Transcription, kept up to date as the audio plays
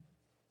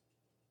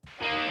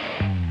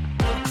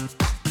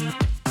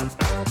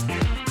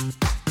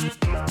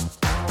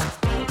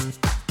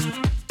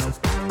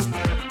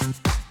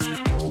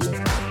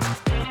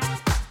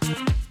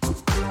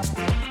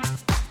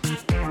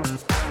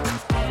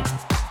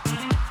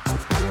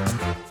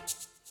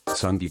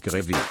Sunday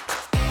Gravy.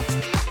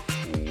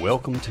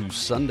 Welcome to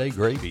Sunday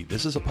Gravy.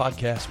 This is a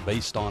podcast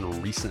based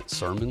on recent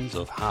sermons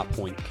of High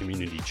Point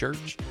Community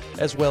Church,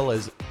 as well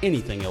as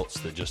anything else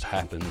that just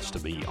happens to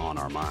be on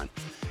our mind.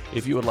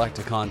 If you would like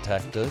to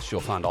contact us,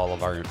 you'll find all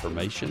of our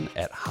information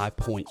at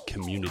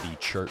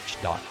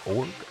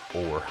highpointcommunitychurch.org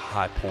or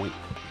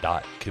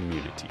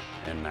highpoint.community.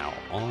 And now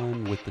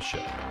on with the show.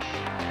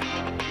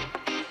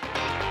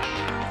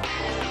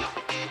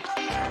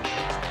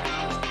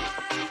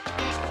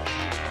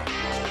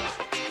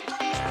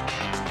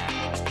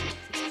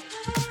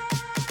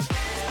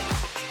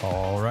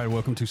 All right,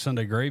 welcome to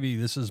Sunday Gravy.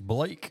 This is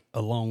Blake,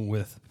 along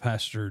with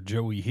Pastor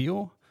Joey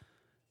Hill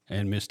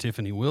and Miss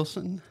Tiffany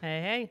Wilson.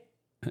 Hey.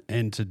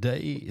 And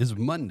today is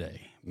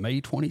Monday, May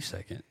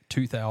 22nd,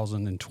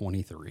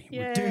 2023.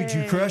 Yay. Dude,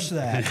 you crushed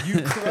that.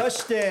 You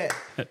crushed it.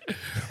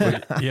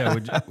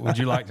 Would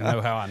you like to know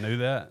how I knew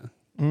that?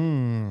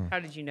 How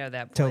did you know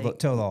that, Tell Blake?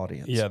 the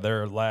audience. Yeah,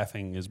 they're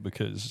laughing is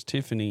because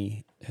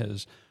Tiffany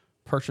has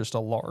purchased a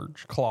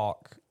large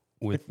clock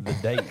with the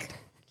date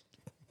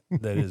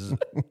that is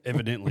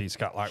evidently it's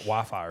got like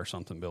Wi-Fi or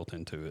something built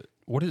into it.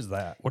 What is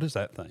that? What is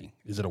that thing?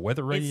 Is it a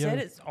weather It radio? said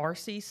it's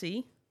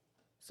RCC.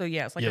 So,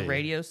 yeah, it's like a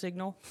radio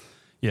signal.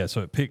 Yeah, so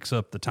it picks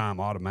up the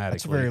time automatically.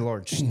 It's a very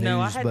large snooze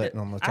No, button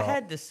on the top. I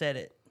had to set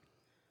it.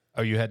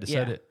 Oh, you had to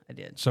set Yeah, it? I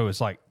did. So it's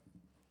like,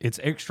 it's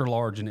extra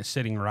large and it's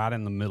sitting right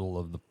in the middle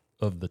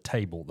of the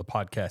table, the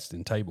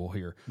podcasting table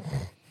here.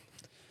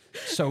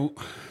 So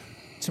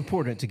It's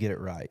important to get it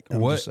right.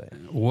 I'm just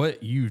saying.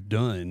 what you've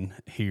done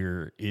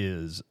here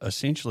is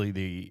essentially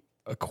the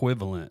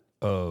equivalent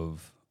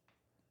of,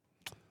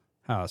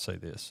 how do I say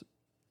this?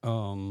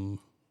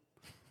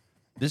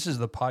 This is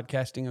the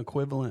podcasting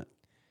equivalent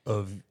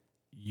of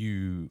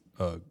you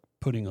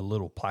putting a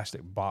little plastic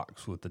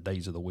box with the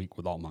days of the week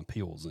with all my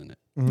pills in it.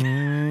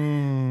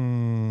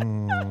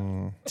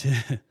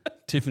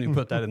 Tiffany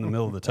put that in the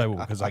middle of the table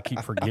because I keep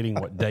forgetting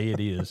what day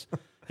it is.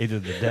 Either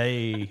the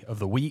day of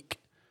the week,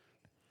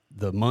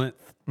 the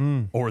month,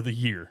 or the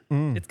year.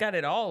 It's got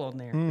it all on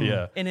there.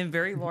 Yeah. And in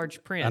very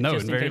large print. I know,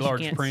 just in very case you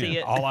large can't print. see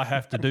it. All I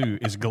have to do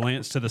is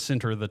glance to the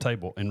center of the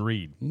table and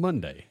read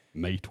Monday,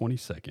 May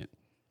 22nd,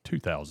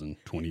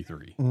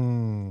 2023.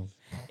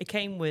 It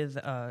came with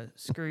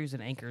screws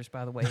and anchors,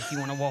 by the way, if you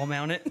want to wall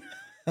mount it.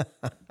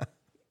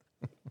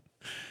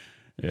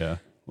 Yeah.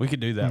 We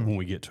could do that when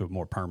we get to a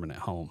more permanent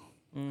home.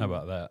 How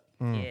about that?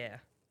 Yeah,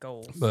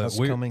 goals. But That's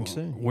coming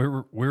soon.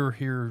 We're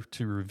here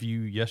to review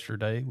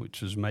yesterday,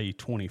 which is May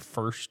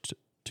 21st,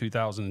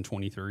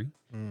 2023.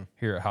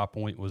 Here at High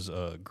Point was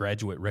a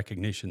graduate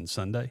recognition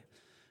Sunday.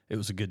 It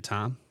was a good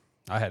time.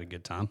 I had a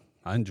good time.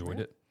 I enjoyed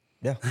it.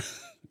 Yeah.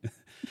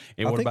 And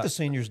I what think about the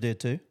seniors did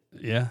too.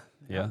 Yeah.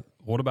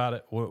 What about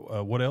it?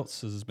 What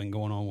else has been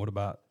going on? What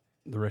about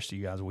the rest of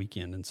you guys'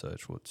 weekend and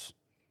such? What's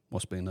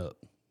been up?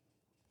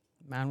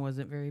 Mine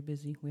wasn't very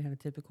busy. We had a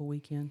typical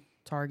weekend.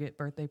 Target,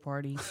 birthday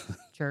party,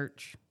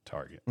 church.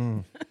 Target.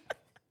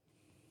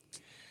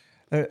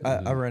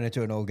 I ran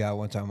into an old guy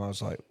one time. I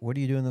was like, "What are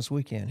you doing this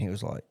weekend?" He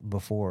was like,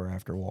 "Before or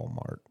after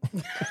Walmart."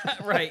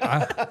 Right.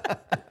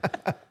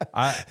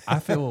 I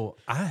feel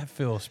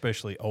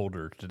especially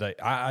older today.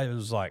 I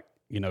was like,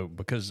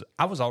 because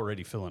I was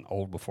already feeling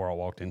old before I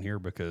walked in here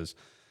because,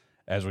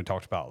 as we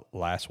talked about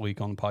last week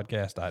on the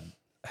podcast, I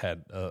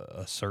had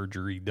a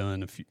surgery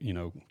done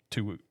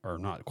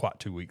not quite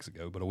 2 weeks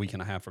ago, but a week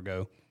and a half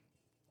ago,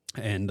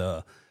 and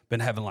been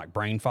having like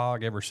brain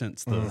fog ever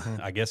since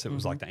I guess it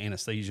was like the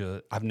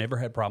anesthesia. I've never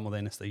had a problem with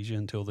anesthesia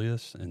until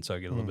this, and so I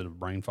get a little bit of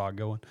brain fog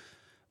going.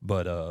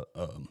 But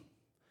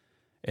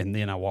and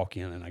then I walk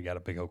in and I got a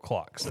big old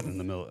clock sitting in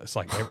the middle. It's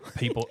like other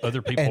people And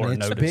are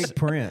it's noticing. big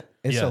print.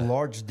 It's Yeah. a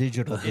large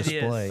digital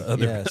display.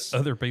 Yes.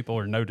 Other people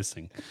are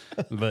noticing,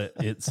 but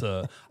it's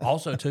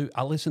also too.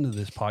 I listened to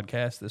this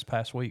podcast this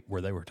past week where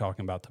they were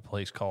talking about the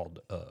place called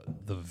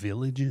The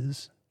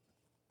Villages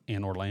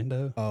in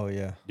Orlando. Oh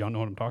yeah. Y'all know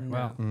what I'm talking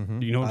about?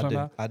 Do you know what I'm talking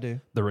about? I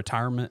do. The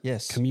retirement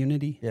Yes.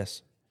 community.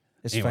 Yes.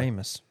 It's Anyway.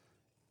 famous.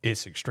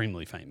 It's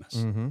extremely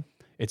famous.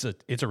 It's a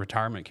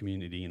retirement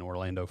community in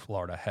Orlando,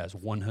 Florida. Has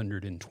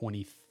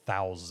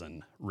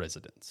 120,000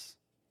 residents.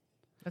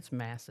 That's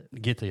massive.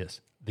 Get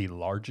this: the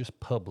largest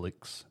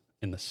Publix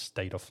in the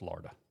state of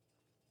Florida.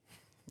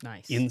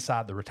 Nice.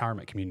 Inside the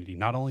retirement community.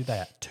 Not only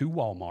that, 2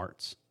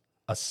 Walmarts,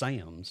 a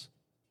Sam's,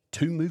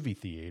 2 movie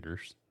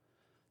theaters,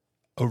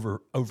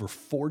 over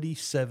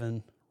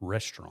 47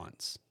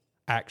 restaurants,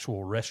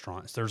 actual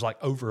restaurants. There's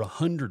like over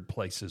 100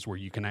 places where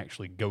you can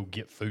actually go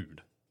get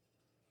food,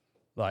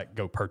 like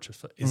go purchase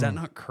food. Is that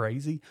not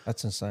crazy?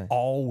 That's insane.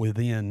 All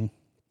within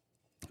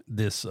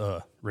this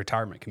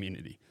retirement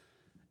community.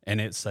 And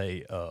it's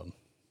that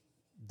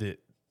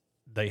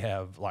they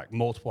have like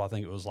multiple, I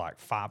think it was like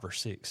 5 or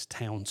 6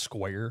 town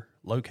square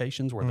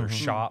locations where there's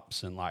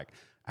shops and like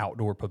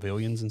outdoor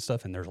pavilions and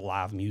stuff. And there's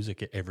live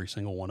music at every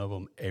single one of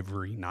them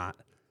every night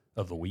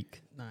of the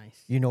week.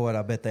 Nice. You know what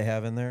I bet they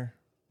have in there?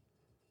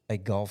 a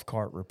golf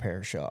cart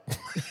repair shop.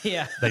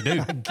 Yeah. They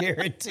do. I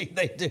guarantee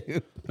they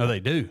do. No, they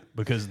do,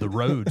 because the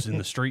roads in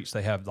the streets,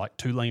 they have like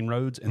 2-lane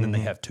roads, and then they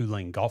have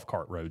 2-lane golf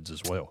cart roads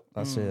as well.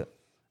 That's it.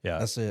 Yeah.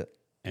 That's it.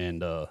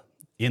 And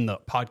in the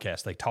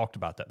podcast, they talked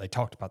about that. They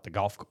talked about the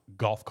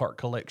golf cart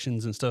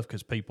collections and stuff,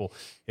 because people,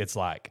 it's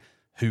like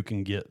who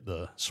can get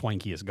the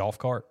swankiest golf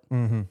cart.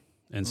 Mm-hmm.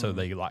 And so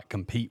they like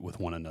compete with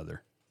one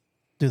another.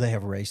 Do they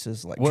have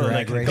races like Well,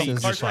 drag they compete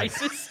races? just like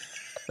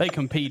they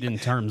compete in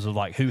terms of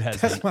like who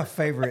has That's the, my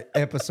favorite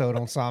episode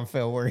on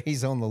Seinfeld, where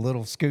he's on the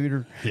little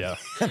scooter. yeah.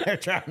 And they're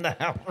trying to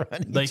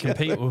outrun They each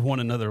compete other. with one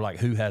another, like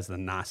who has the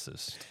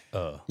nicest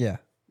Yeah.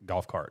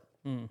 golf cart,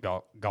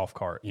 golf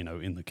cart,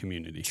 in the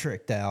community.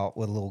 Tricked out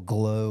with a little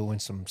glow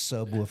and some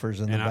subwoofers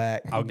in the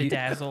back.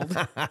 Bedazzled.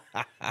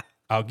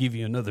 I'll give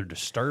you another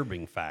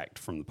disturbing fact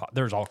from the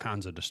there's all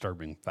kinds of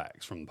disturbing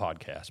facts from the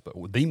podcast, but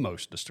the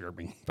most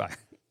disturbing fact.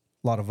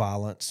 A lot of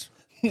violence.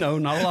 No,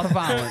 not a lot of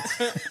violence.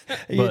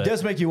 It But-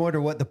 does make you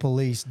wonder what the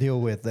police deal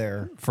with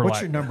there. For What's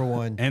like- your number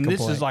one And this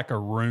complaint? is like a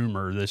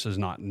rumor. This is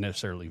not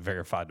necessarily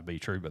verified to be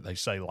true, but they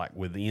say like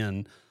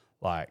within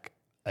like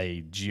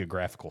a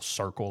geographical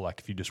circle, like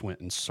if you just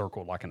went and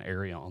circled like an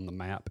area on the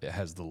map, it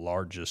has the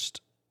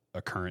largest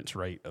occurrence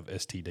rate of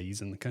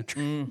STDs in the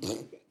country.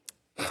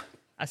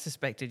 I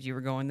suspected you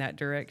were going that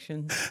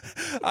direction.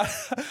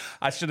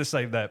 I should have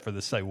saved that for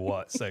the Say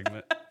What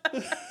segment.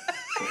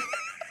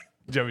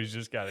 Joey's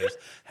just got his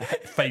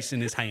face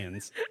in his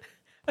hands.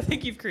 I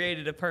think you've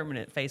created a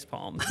permanent face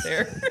palm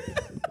there.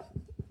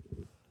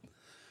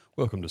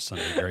 Welcome to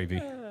Sunday Gravy,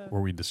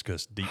 where we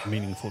discuss deep,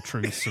 meaningful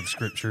truths of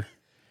Scripture.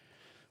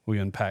 We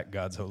unpack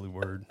God's holy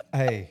word.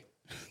 Hey,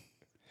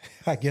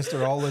 I guess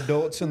they're all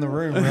adults in the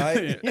room,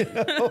 right?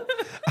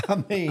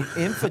 I mean,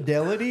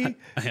 infidelity?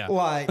 Yeah.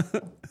 Like,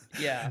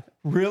 Yeah.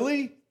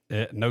 really?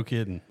 Yeah, no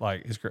kidding.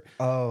 Like it's great.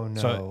 Oh,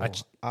 no. So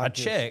I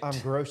just- checked. I'm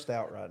grossed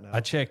out right now. I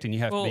checked, and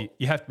you have Well-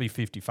 to be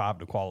 55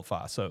 to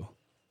qualify. So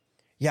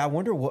Yeah, I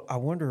wonder what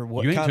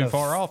you ain't kind too of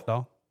far off,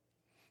 dog.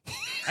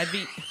 I'd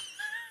be.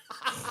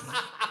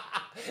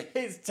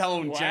 His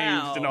tone Wow.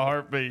 changed in a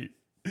heartbeat.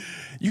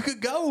 You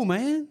could go,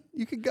 man.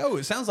 You could go.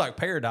 It sounds like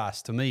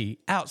paradise to me.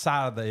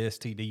 Outside of the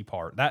STD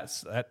part,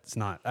 that's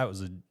not. That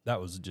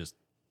was just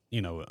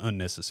an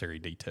unnecessary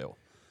detail.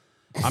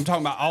 I'm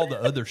talking about all the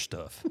other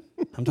stuff.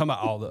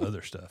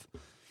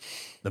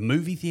 The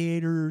movie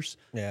theaters,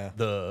 Yeah.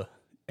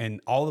 and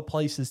all the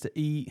places to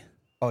eat.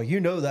 Oh,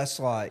 that's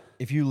like,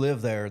 if you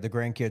live there, the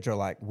grandkids are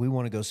like, we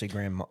want to go see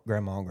grandma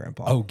and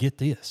grandpa. Oh, get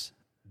this.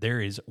 There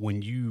is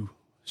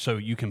so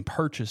you can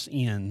purchase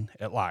in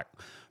at like,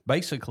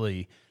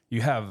 basically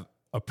you have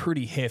a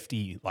pretty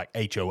hefty like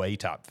HOA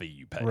type fee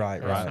you pay.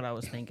 Right, That's what I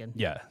was thinking.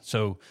 Yeah.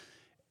 So,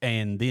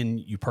 and then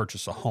you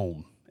purchase a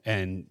home,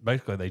 and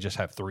basically they just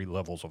have 3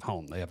 levels of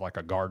home. They have like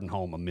a garden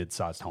home, a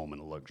mid-sized home,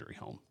 and a luxury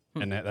home.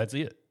 And that's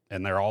it.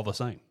 And they're all the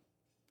same.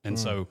 And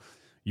so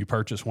you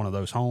purchase one of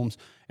those homes,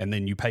 and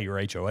then you pay your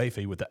HOA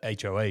fee. With the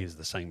HOA is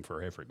the same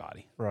for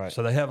everybody. Right.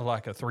 So they have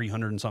like a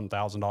 $300 and some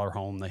 $1,000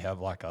 home. They have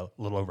like a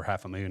little over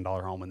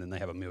 $500,000 home, and then they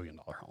have $1 million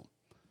home.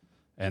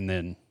 And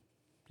then,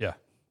 yeah,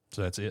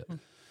 so that's it.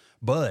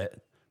 But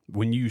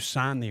when you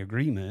sign the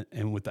agreement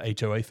and with the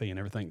HOA fee and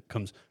everything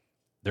comes,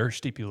 there are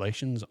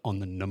stipulations on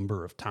the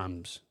number of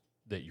times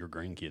that your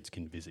grandkids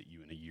can visit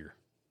you in a year.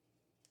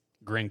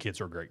 Grandkids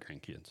or great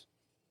grandkids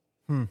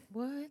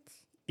What?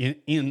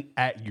 in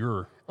at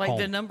your Like home.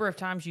 the number of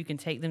times you can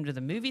take them to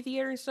the movie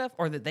theater and stuff,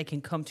 or that they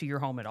can come to your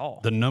home at all?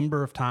 The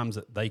number of times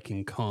that they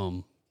can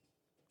come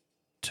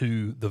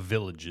to the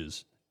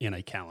villages in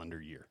a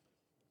calendar year.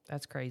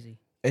 That's crazy.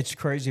 It's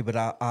crazy, but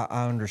I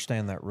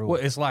understand that rule.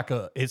 Well, it's like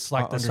the same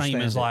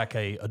understand as it. like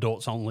a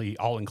adults only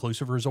all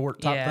inclusive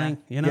resort type Yeah. thing.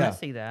 You I know,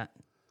 see that.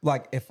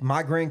 Like, if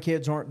my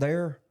grandkids aren't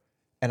there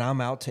and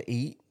I'm out to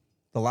eat,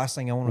 the last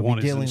thing I want to One be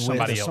is dealing with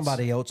somebody is else.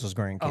 somebody else's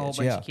grandkids. A whole bunch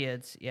yeah, of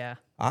kids. Yeah.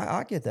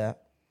 I get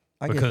that.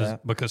 I get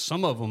that. because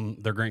some of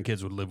them, their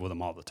grandkids would live with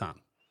them all the time.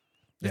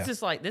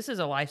 This Yeah. this is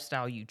a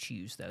lifestyle you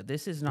choose, though.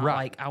 This is not Right.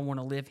 like I want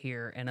to live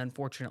here, and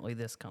unfortunately,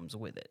 this comes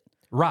with it.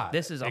 Right.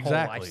 This is a whole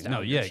exactly. lifestyle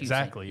No, you're yeah, choosing.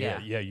 exactly. Yeah.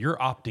 Yeah. You're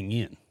opting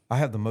in. I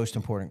have the most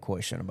important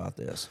question about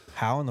this.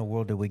 How in the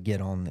world did we get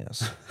on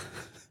this?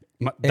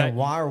 My- And that-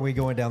 why are we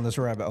going down this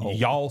rabbit hole?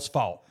 y'all's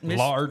fault. Mis-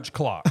 Large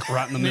clock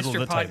right in the middle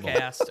Mr. of the table.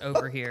 Podcast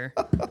over here.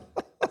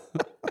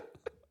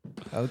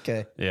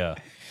 Okay. Yeah,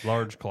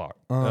 large clock.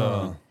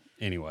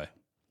 Anyway,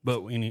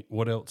 but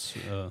what else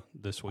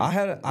this week? I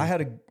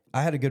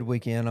had a good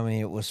weekend. I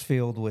mean, it was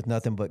filled with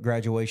nothing but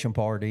graduation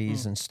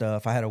parties and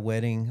stuff. I had a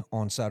wedding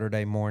on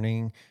Saturday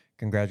morning.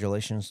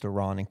 Congratulations to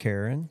Ron and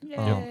Karen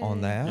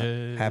on that.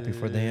 Happy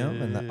for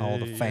them and all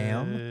the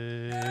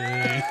fam.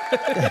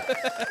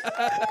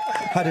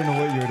 I didn't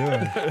know what you were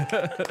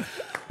doing.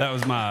 That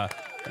was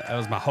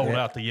my hold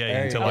out the yay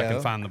There until you I can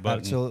go. find the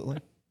button.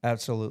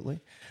 Absolutely.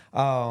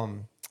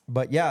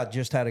 But yeah,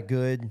 just had a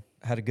good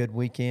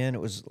weekend. It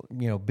was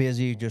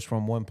busy just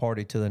from one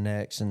party to the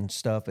next and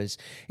stuff.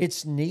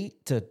 It's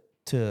neat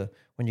to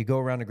when you go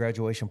around to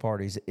graduation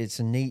parties. It's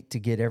neat to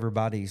get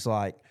everybody's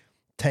like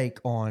take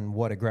on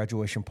what a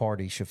graduation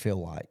party should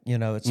feel like. You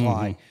know, it's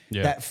like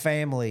that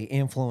family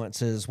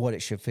influences what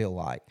it should feel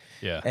like.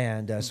 Yeah.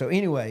 And so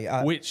anyway,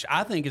 which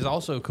I think is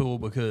also cool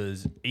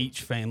because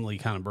each family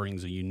kind of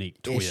brings a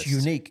unique twist. it's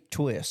unique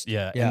twist.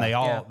 Yeah. And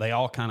they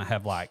all kind of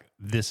have like,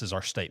 this is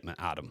our statement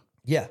item.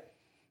 Yeah.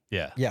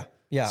 Yeah. Yeah.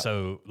 Yeah.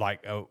 So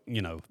like,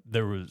 you know,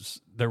 there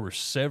were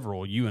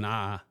several, you and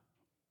I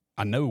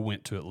know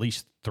went to at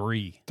least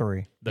three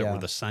that were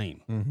the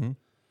same. Mm-hmm.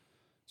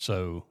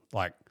 So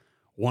like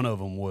one of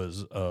them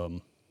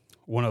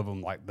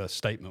like the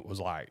statement was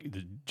like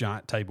the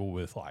giant table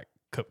with like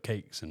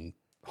cupcakes and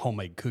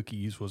homemade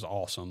cookies was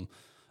awesome.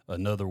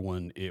 Another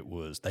one, it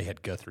was, they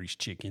had Guthrie's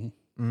chicken.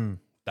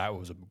 That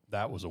was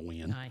a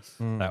win. Nice.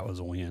 That was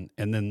a win.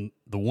 And then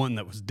the one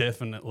that was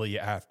definitely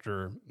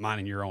after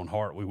Minding Your Own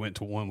Heart, we went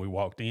to one, we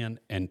walked in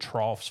and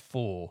troughs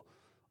full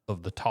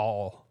of the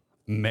tall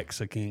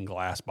Mexican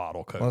glass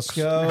bottle Cokes. Let's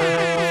go.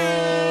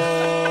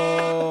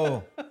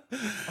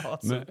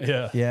 Awesome.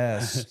 Yeah.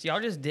 Yes. So y'all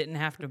just didn't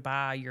have to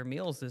buy your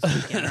meals this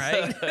weekend,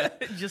 right?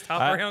 Just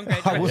hop around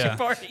graduation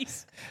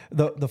parties.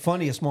 The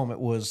funniest moment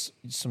was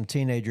some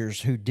teenagers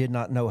who did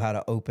not know how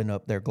to open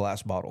up their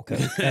glass bottle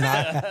Coke. And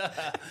I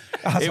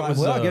was like,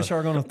 well, I guess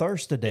you're going to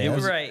thirst to death.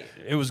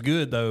 It was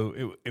good,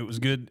 though. It was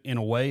good in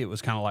a way. It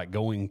was kind of like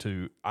going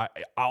to, I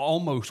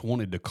almost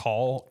wanted to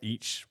call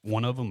each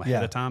one of them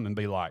ahead of time and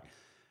be like,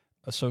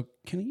 so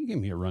can you give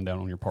me a rundown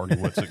on your party?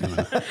 What's it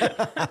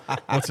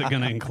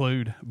gonna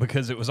include?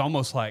 Because it was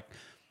almost like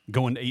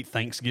going to eat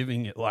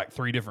Thanksgiving at like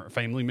 3 different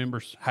family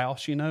members'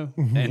 house, you know?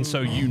 And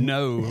so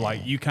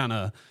like you kind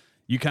of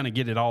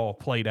get it all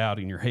played out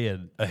in your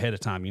head ahead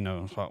of time, you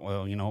know. It's like,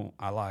 well, you know,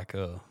 I like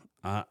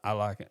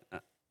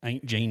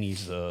Aunt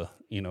Jeannie's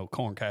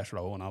corn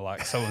casserole, and I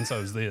like so and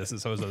so's this and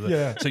so and so's that.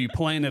 Yeah. So you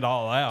plan it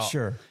all out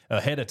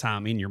ahead of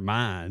time in your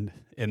mind,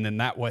 and then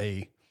that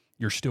way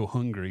you're still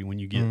hungry when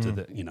you get to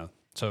the,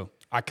 so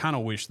I kind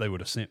of wish they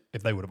would have sent,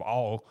 if they would have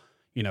all,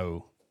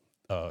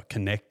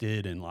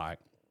 connected and like,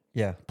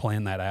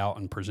 planned that out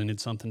and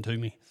presented something to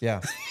me. Yeah.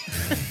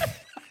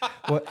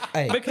 Well,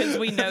 hey. Because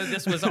we know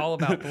this was all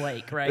about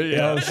Blake, right?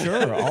 Yeah,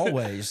 sure,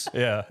 always.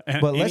 Yeah.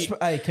 But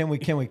can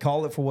we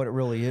call it for what it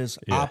really is?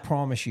 Yeah. I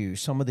promise you,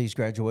 some of these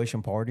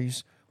graduation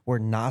parties were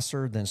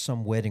nicer than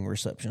some wedding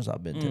receptions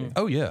I've been to.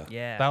 Oh yeah,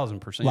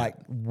 1,000%. Like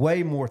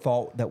way more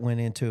thought that went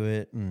into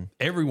it. And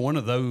every one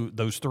of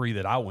those 3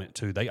 that I went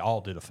to, they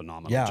all did a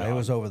phenomenal job. Yeah, it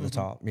was over the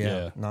top.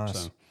 Yeah,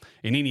 nice. So,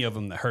 and any of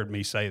them that heard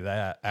me say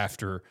that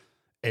after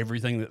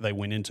everything that they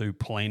went into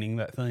planning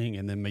that thing,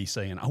 and then me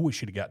saying, I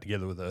wish you'd have got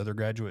together with the other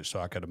graduates so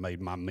I could have made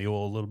my meal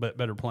a little bit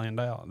better planned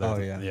out.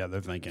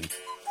 They're thinking.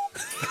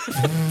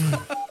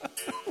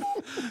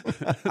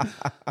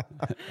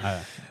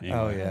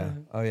 Anyway.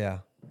 Oh yeah.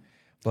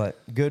 But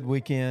good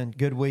weekend.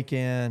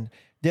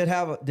 Did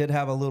have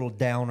a little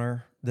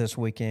downer this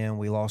weekend.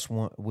 We lost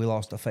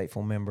a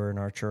faithful member in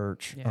our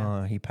church.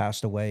 Yeah. He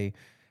passed away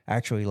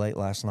actually late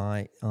last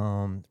night.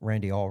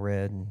 Randy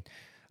Allred,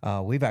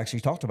 and we've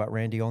actually talked about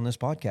Randy on this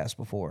podcast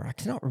before. I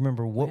cannot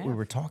remember what we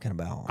were talking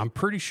about. I'm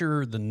pretty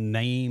sure the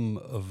name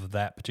of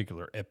that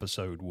particular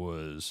episode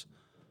was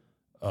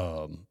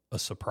a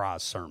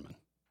surprise sermon.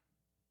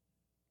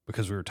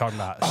 Because we were talking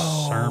about a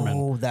sermon.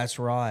 Oh, that's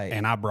right.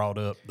 And I brought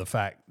up the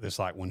fact that's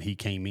like when he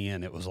came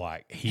in, it was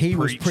like he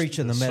was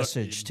preaching the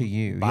message to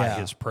you by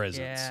his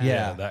presence.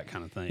 Yeah, that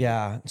kind of thing.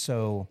 Yeah.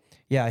 So,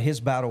 his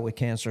battle with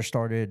cancer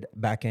started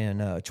back in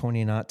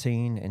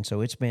 2019. And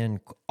so it's been,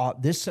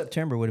 this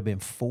September would have been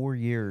 4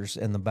 years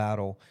in the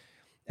battle.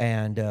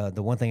 And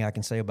the one thing I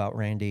can say about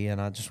Randy,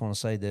 and I just want to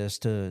say this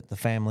to the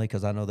family,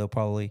 because I know they'll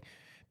probably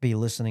be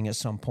listening at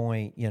some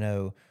point,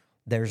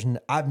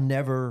 I've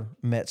never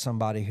met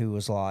somebody who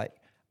was like,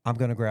 I'm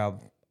going to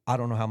grab, I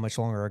don't know how much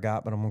longer I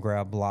got, but I'm going to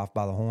grab life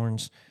by the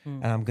horns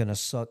and I'm going to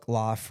suck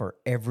life for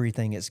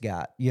everything it's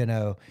got,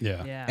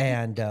 Yeah.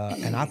 And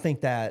I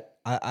think that,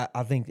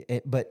 I think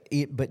it, but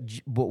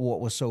what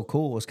was so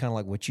cool was kind of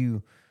like what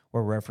you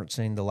were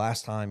referencing the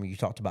last time you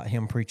talked about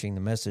him preaching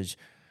the message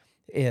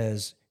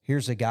is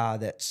here's a guy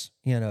that's,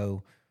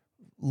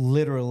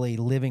 literally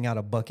living out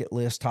a bucket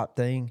list type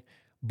thing.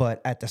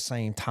 But at the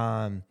same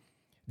time,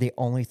 the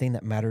only thing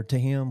that mattered to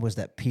him was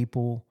that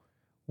people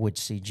would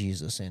see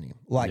Jesus in him.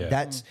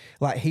 That's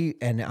like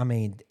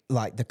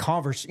the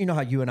converse,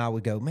 how you and I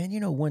would go, man,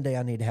 one day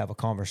I need to have a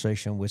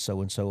conversation with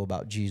so-and-so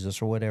about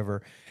Jesus or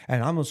whatever.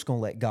 And I'm just going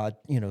to let God,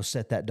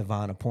 set that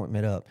divine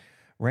appointment up.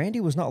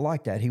 Randy was not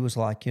like that. He was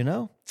like, I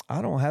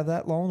don't have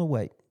that long to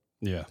wait.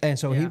 Yeah. And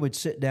so he would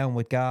sit down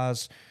with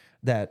guys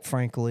that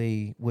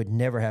frankly would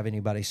never have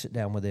anybody sit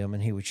down with him,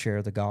 and he would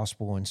share the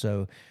gospel. And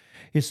so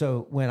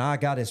when I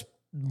got his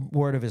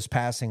word of his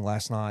passing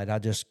last night, I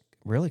just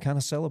really kind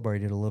of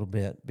celebrated a little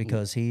bit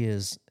because he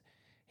is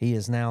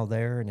now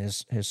there and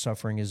his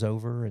suffering is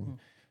over. And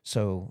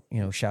so,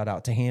 shout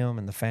out to him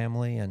and the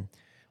family, and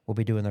we'll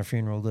be doing their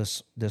funeral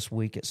this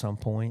week at some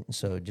point. And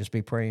so just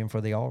be praying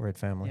for the Allred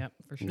family. Yep,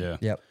 for sure. Yeah.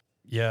 Yep.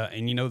 Yeah.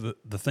 And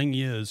the thing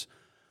is,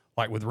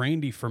 like with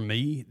Randy, for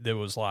me, there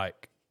was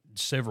like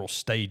several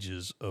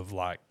stages of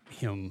like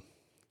him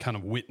kind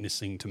of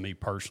witnessing to me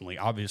personally,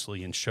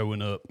 obviously, and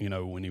showing up, you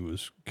know, when he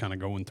was kind of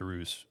going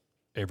through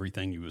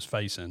everything he was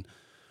facing.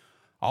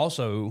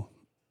 Also,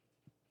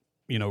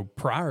 you know,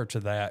 prior to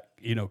that,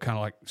 you know, kind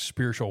of like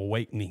spiritual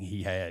awakening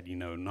he had, you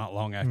know, not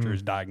long after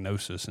his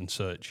diagnosis and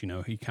such, you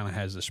know, he kind of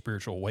has a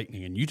spiritual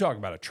awakening. And you talk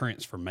about a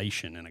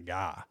transformation in a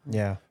guy.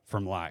 Yeah.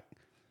 From like,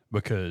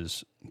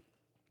 because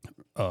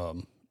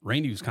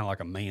Randy was kind of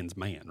like a man's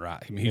man,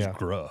 right? I mean, he's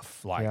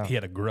gruff. Like, he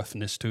had a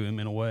gruffness to him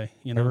in a way,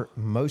 you know.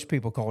 Most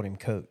people called him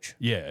Coach.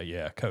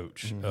 Yeah,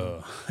 Coach.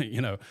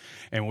 You know,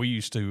 and we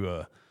used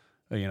to,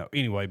 you know,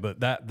 anyway, but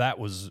that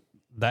was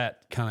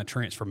that kind of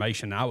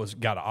transformation. I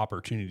got an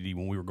opportunity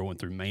when we were going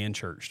through Man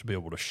Church to be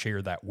able to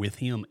share that with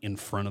him in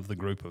front of the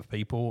group of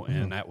people,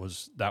 and that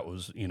was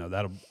you know,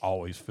 that'll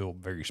always feel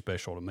very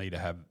special to me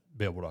to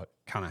be able to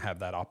kind of have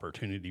that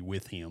opportunity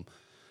with him,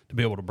 to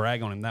be able to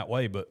brag on him that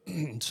way. But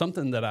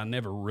something that I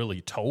never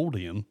really told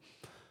him,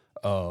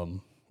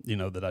 you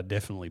know, that I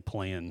definitely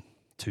plan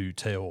to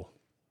tell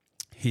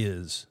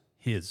his,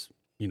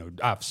 you know,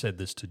 I've said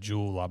this to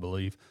Jewel, I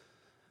believe,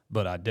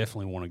 but I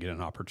definitely want to get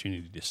an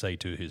opportunity to say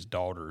to his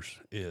daughters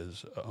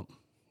is,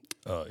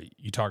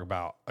 you talk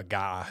about a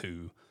guy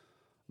who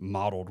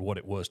modeled what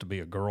it was to be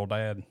a girl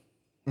dad.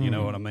 You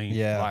know what I mean?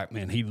 Yeah. Like,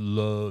 man, he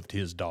loved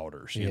his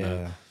daughters, you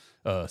know?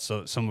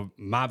 So some of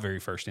my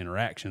very first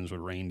interactions with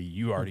Randy,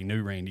 you already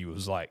knew Randy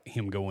was like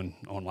him going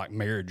on like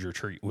marriage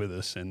retreat with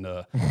us. And,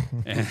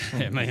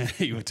 and man,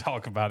 he would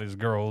talk about his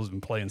girls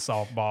and playing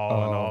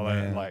softball and all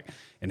that. And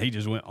and he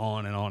just went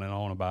on and on and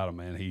on about them,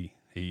 man.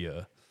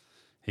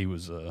 He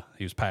was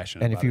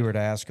passionate. And about if you it. were to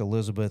ask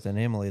Elizabeth and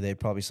Emily, they'd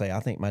probably say,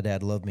 "I think my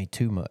dad loved me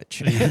too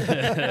much."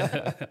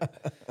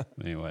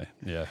 Anyway,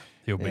 yeah,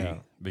 he'll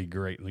be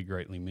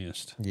greatly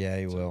missed. Yeah,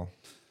 he will.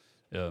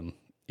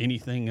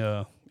 Anything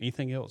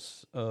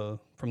else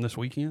from this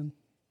weekend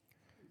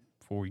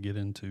before we get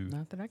into?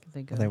 Not that I can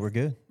think I of. think we're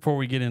good. Before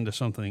we get into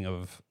something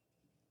of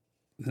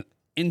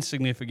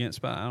insignificance,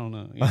 but I don't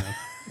know. You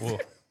know,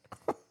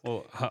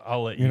 well,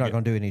 I'll let you. You're not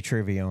going to do any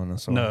trivia on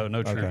us. No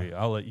trivia.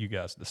 I'll let you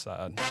guys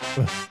decide.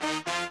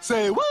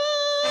 Say what?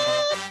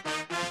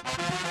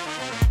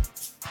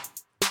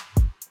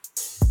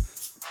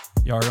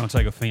 Y'all are going to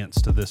take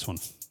offense to this one.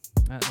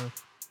 Uh-oh.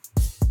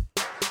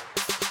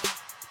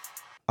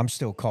 I'm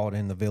still caught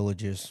in the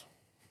villages.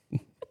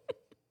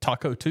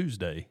 Taco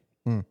Tuesday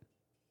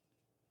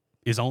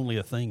is only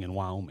a thing in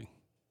Wyoming.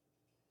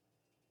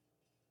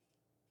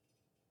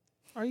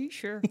 Are you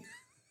sure?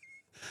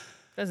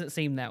 Doesn't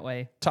seem that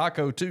way.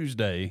 Taco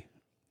Tuesday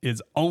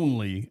is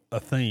only a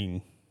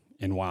thing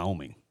in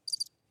Wyoming.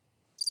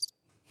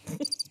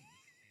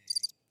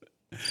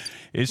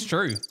 It's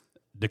true.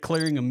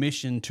 Declaring a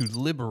mission to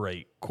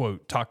liberate,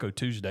 quote, Taco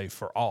Tuesday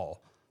for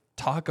all.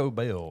 Taco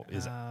Bell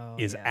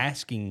is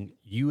asking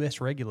U.S.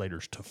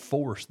 regulators to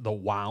force the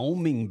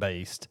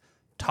Wyoming-based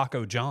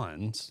Taco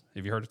John's.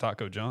 Have you heard of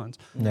Taco John's?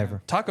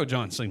 Never. Taco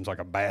John's seems like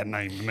a bad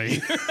name to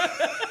me.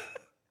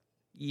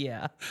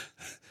 Yeah.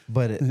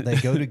 But they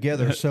go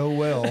together so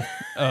well.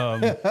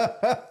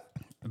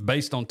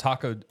 Based on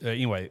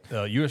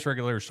U.S.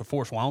 regulators to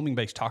force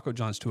Wyoming-based Taco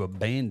John's to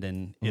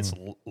abandon its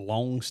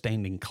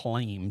long-standing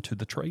claim to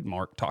the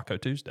trademark Taco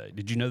Tuesday.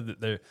 Did you know that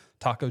the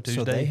Taco Tuesday?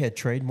 So they had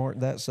trademarked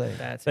that say.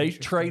 They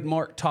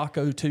trademarked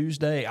Taco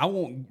Tuesday. I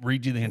won't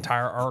read you the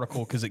entire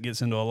article because it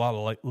gets into a lot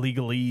of like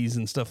legalese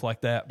and stuff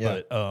like that.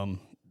 Yeah. But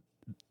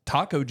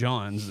Taco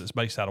John's, that's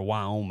based out of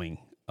Wyoming,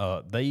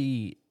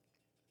 they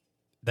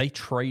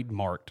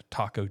trademarked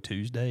Taco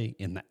Tuesday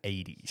in the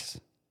 80s.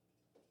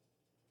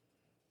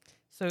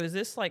 So is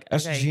this like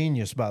That's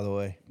genius, by the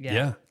way.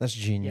 Yeah. That's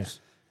genius.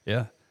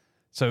 Yeah.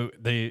 So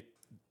their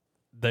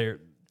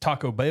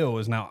Taco Bell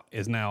is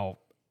now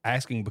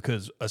asking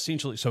because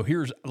essentially, so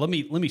let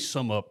me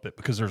sum up it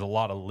because there's a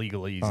lot of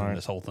legalese in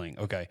this whole thing.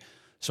 Okay.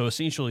 So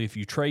essentially, if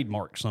you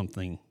trademark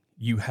something,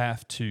 you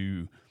have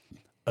to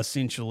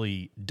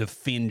essentially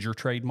defend your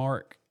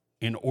trademark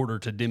in order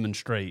to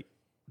demonstrate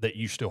that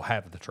you still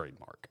have the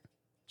trademark.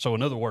 So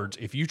in other words,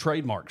 if you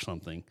trademark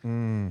something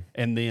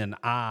and then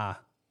I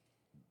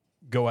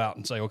go out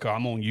and say, okay,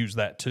 I'm going to use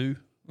that too,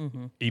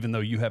 even though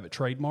you have it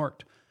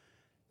trademarked.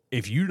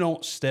 If you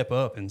don't step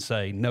up and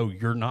say, no,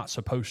 you're not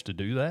supposed to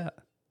do that,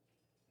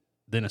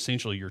 then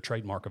essentially your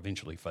trademark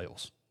eventually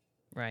fails.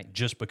 Right.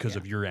 Just because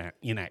of your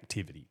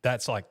inactivity.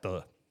 That's like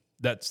the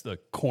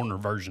corner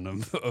version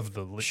of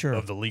the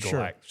legal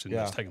action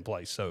that's taking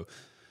place. So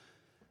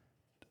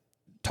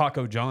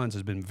Taco John's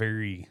has been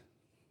very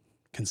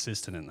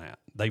consistent in that.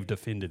 They've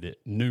defended it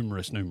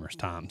numerous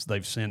times.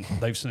 They've sent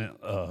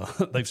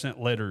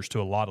letters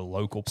to a lot of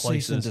local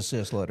places. Cease and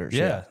desist letters.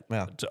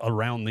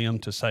 Around them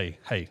to say,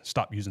 hey,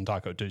 stop using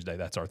Taco Tuesday.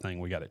 That's our thing.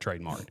 We got it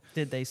trademarked.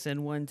 Did they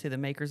send one to the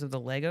makers of the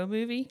Lego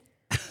movie?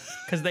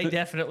 Because they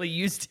definitely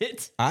used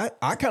it. I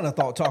kind of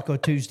thought Taco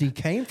Tuesday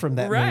came from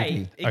that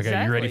movie. Exactly.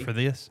 Okay, you ready for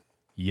this?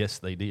 Yes,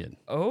 they did.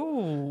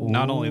 Oh.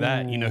 Not only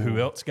that, you know who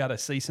else got a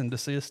cease and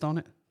desist on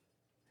it?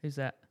 Who's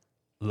that?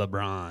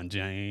 LeBron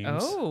James.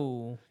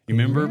 Oh. You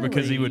remember? Really?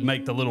 Because he would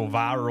make the little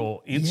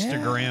viral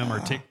Instagram or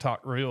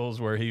TikTok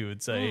reels where he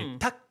would say,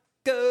 Taco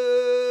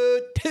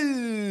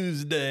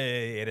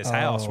Tuesday at his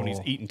house when he's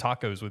eating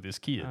tacos with his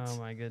kids. Oh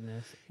my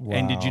goodness.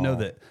 And did you know Wow.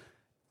 that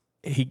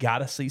he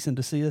got a cease and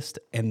desist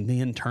and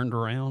then turned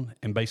around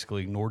and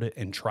basically ignored it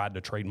and tried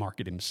to trademark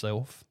it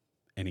himself,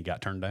 and he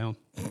got turned down?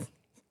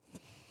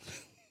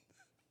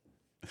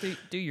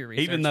 Do your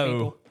research, Even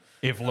though people.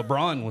 if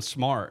LeBron was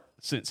smart,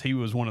 since he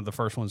was one of the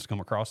first ones to come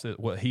across it,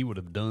 what he would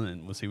have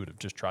done was he would have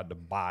just tried to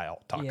buy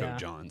out Taco Yeah.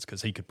 John's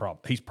because he could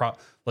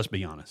let's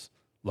be honest,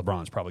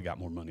 LeBron's probably got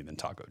more money than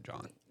Taco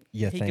John.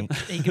 You He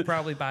think? could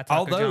probably buy Taco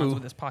Although- John's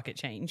with his pocket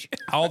change.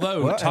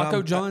 Although Well, and Taco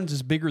I'm- John's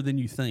is bigger than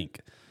you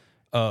think.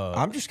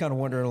 I'm just kind of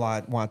wondering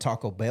like why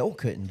Taco Bell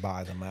couldn't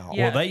buy them out.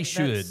 Yeah. Well, they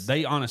should. that's-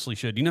 They honestly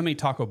should. You know how many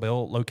Taco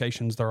Bell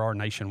locations there are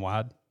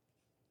nationwide?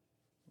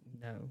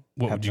 No,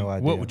 What Have would you no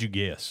idea. What would you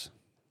guess?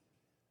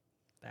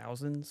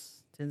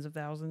 thousands, tens of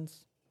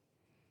thousands.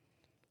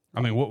 I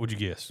mean, what would you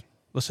guess?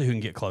 Let's see who can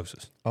get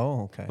closest.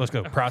 Oh, okay. Let's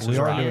go. Price We is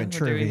are right. doing We're doing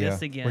trivia.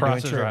 this again. We're doing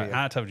Price is right.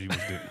 trivia. I told you we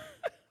was doing.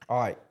 All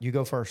right, you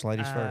go first,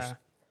 ladies first.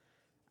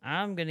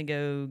 I'm gonna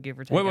go give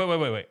or take.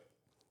 Wait.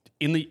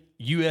 In the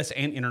U.S.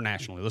 and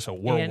internationally, let's go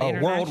And worldwide.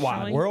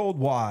 internationally?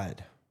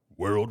 Worldwide.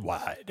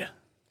 Worldwide.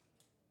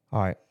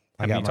 All right,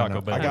 How many Taco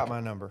I Bell? got my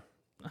number.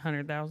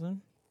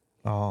 100,000.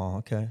 Oh,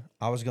 okay.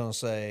 I was gonna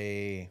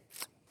say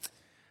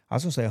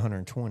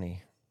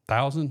 120.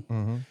 1,000?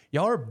 Mm-hmm.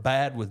 Y'all are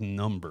bad with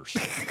numbers.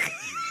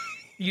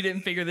 You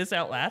didn't figure this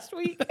out last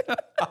week?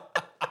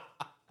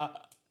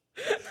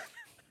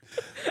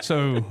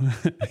 So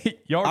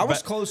y'all I are,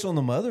 was close on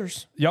the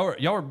mothers. y'all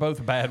are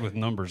both bad with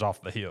numbers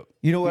off the hip.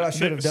 You know what I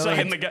should have done?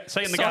 Saying the guy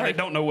Sorry. that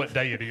don't know what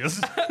day it is.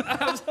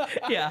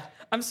 Yeah.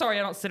 I'm sorry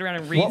I don't sit around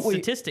and read What we-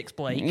 statistics,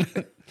 Blake.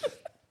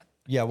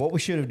 Yeah, what we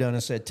should have done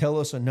is said, tell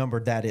us a number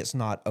that it's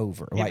not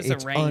over. Like us a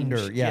it's range.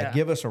 under. Yeah, Yeah.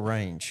 give us a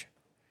range.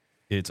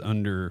 It's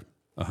under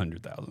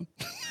 100,000.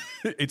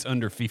 It's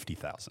under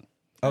 50,000.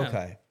 Okay.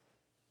 right.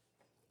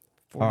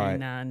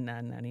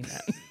 49,999.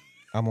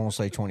 I'm gonna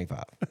say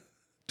 25.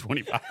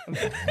 25.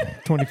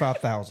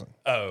 25,000.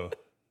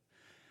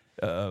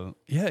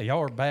 Yeah, y'all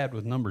are bad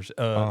with numbers.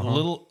 A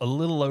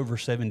little over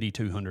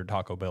 7,200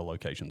 Taco Bell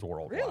locations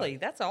worldwide. Really?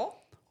 That's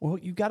all? Well,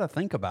 you got to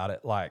think about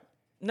it. Like,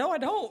 No, I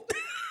don't.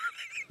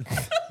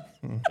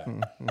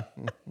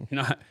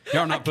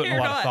 y'all are not putting a care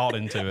lot not. of thought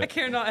into I it.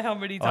 care not how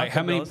many Taco Like,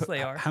 how Bells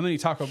they are. many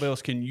Taco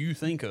Bells can you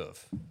think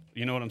of?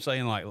 You know what I'm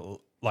saying? Like.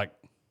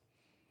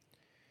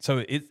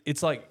 So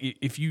it's like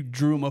if you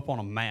drew them up on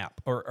a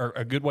map, or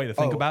a good way to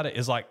think about it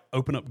is like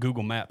open up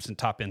Google Maps and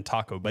type in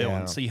Taco Bell Yeah.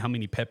 and see how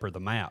many pepper the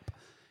map,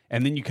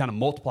 and then you kind of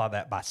multiply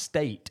that by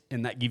state,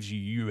 and that gives you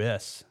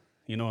U.S.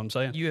 You know what I'm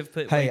saying? You have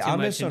put Hey, way too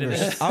much into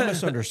this. I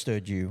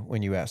misunderstood you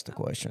when you asked the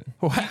question.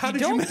 How You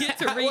did don't you? get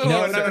to read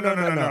No, it.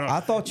 no. I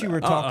thought you were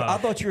talking. I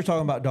thought you were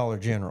talking about Dollar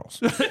Generals.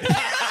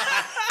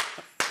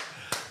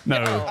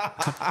 No,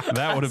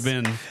 that would have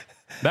been.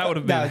 That would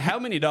have been. No, How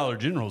many Dollar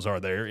Generals are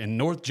there in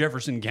North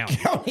Jefferson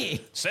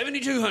County?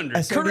 7,200.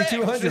 That's Correct.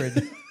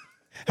 7,200.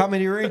 How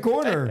many are in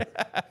corner?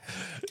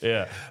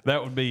 Yeah,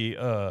 that would be.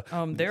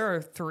 There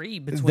are 3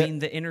 between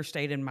the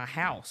interstate and my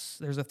house.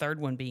 There's a third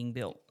one being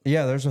built.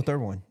 Yeah, there's a third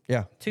one.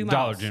 Yeah. 2 miles.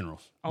 Dollar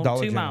Generals. On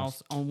Dollar 2 Generals.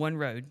 miles on one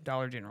road,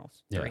 Dollar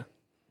Generals. 3.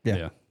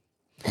 Yeah.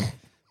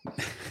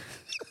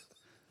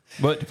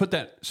 But to put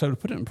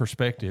it in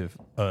perspective,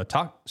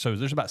 so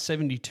there's about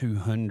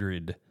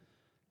 7,200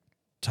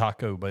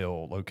 Taco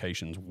Bell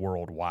locations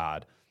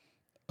worldwide.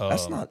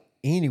 That's not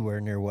anywhere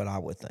near what I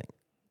would think.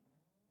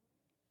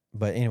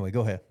 But anyway,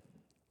 go ahead.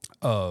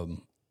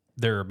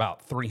 There are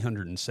about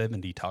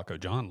 370 Taco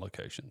John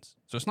locations.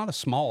 So it's not a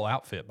small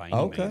outfit by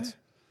any means.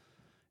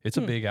 It's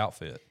a big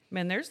outfit.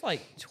 Man, there's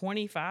like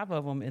 25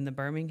 of them in the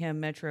Birmingham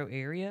metro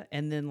area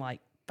and then like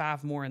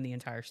 5 more in the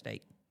entire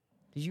state.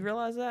 Did you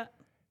realize that?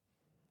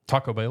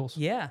 Taco Bells?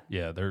 Yeah.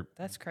 Yeah, they're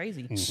That's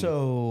crazy.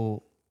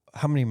 So,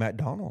 how many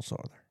McDonald's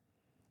are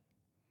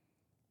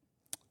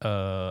there?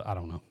 I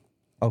don't know.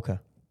 Okay.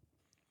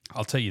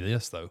 I'll tell you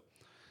this though.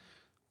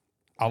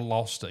 I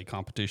lost a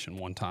competition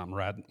one time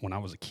when I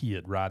was a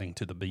kid riding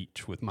to the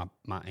beach with my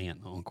aunt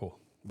and uncle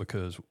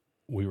because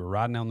we were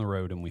riding down the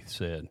road and we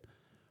said,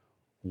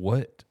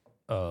 what,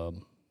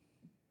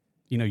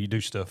 you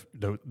do stuff,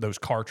 those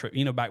car trips,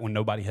 back when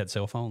nobody had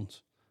cell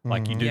phones.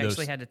 Like you do You those.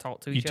 actually had to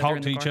talk to You each other. talk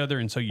in to the each car? other,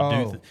 and so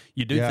Oh,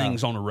 you do yeah.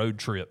 things on a road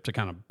trip to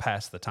kind of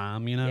pass the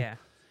time, Yeah.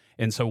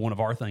 And so one of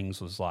our things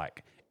was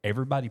like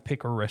everybody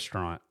pick a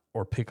restaurant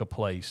or pick a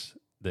place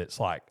that's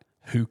like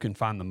who can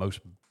find the most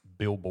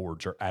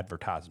billboards or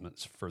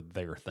advertisements for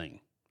their thing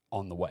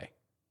on the way.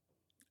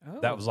 Oh,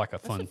 That was like a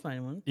that's fun, a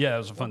fun one. yeah, it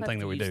was a We'll fun have thing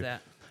to that we use do.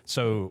 that.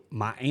 So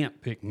my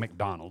aunt picked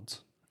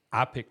McDonald's,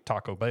 I picked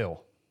Taco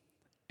Bell,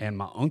 and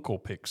my uncle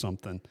picked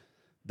something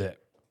that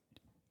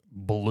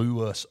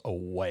blew us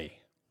away.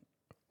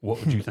 What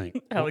would you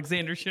think?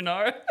 Alexander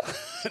Shinara.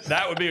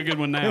 That would be a good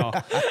one now.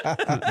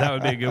 That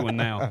would be a good one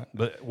now.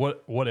 But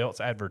what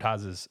else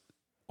advertises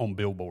on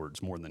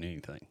billboards more than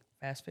anything?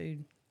 Fast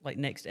food, like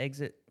next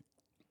exit.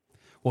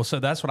 Well,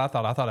 so that's what I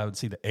thought. I thought I would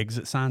see the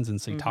exit signs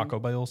and see Taco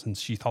Bells, and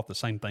she thought the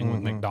same thing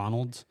with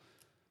McDonald's.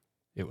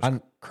 It was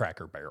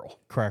Cracker Barrel.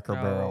 Cracker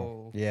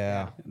Barrel. Oh,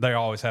 Yeah. They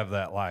always have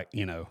that, like,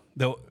 you know,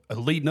 they'll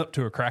leading up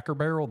to a Cracker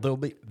Barrel.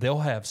 They'll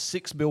have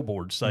 6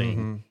 billboards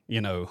saying,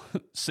 you know,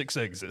 6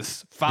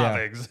 exits, 5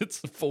 Yeah. exits,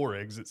 4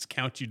 exits,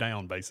 count you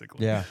down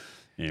basically. Yeah.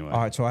 Anyway, All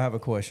right. So I have a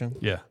question.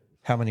 yeah.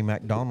 How many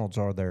McDonald's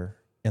are there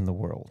in the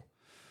world?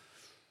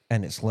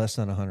 And it's less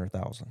than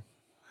 100,000.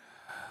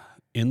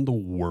 In the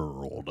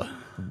world,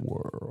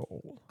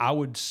 I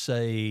would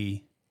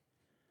say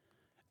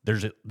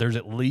there's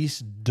at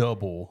least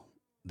double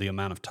the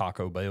amount of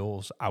Taco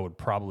Bells. I would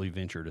probably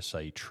venture to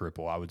say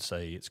triple. I would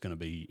say it's going to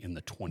be in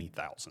the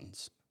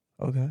 20,000s.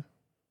 Okay.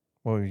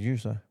 What would you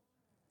say?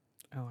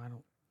 Oh, I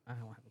don't have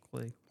a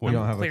clue. You I'm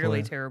don't have a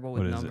clearly clue? terrible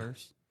with What is it?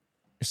 numbers.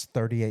 It's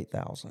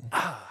 38,000.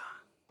 I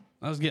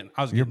was getting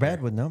You're bad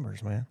there. with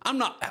numbers, man. I'm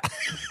not.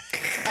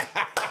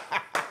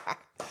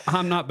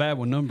 I'm not bad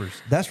with numbers.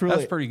 That's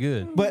pretty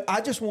good. But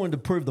I just wanted to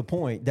prove the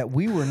point that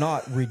we were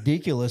not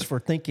ridiculous for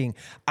thinking.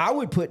 I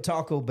would put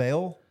Taco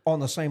Bell on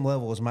the same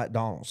level as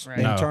McDonald's Right.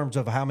 in No. terms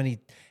of how many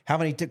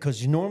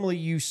because normally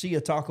you see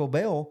a Taco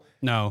Bell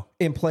No.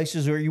 in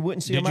places where you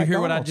wouldn't see a Did you McDonald's.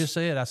 hear what I just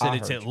said? I said I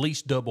it's heard at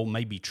least double,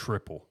 maybe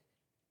triple.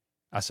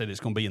 I said it's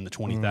going to be in the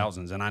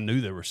 20,000s, and I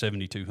knew there were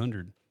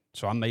 7,200,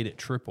 so I made it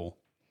triple,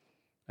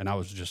 and I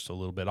was just a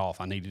little bit off.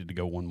 I needed to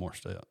go one more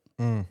step.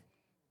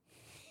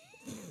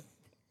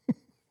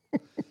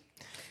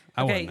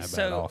 I Okay, wasn't that bad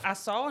so off. I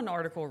saw an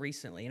article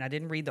recently, and I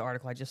didn't read the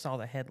article. I just saw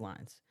the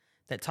headlines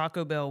that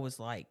Taco Bell was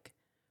like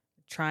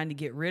trying to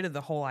get rid of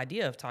the whole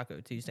idea of Taco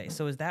Tuesday.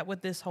 So is that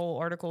what this whole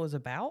article is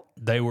about?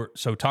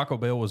 Taco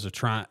Bell was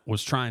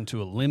trying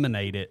to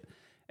eliminate it,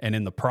 and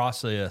in the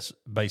process,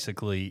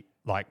 basically,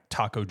 like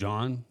Taco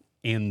John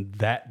in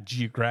that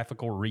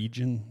geographical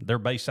region, they're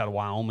based out of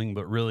Wyoming,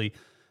 but really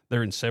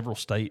they're in several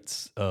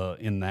states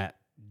in that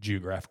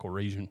geographical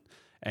region,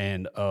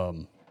 and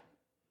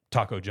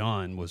Taco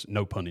John was,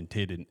 no pun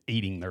intended,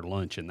 eating their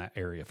lunch in that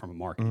area from a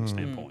marketing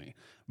standpoint,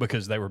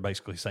 because they were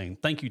basically saying,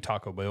 "Thank you,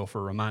 Taco Bell,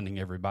 for reminding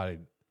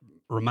everyone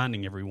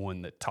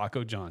that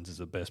Taco John's is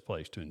the best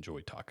place to enjoy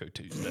Taco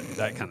Tuesday,"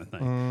 that kind of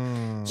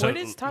thing. So What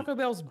is Taco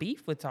Bell's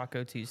beef with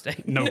Taco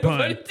Tuesday? No pun.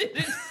 Nobody did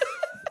it.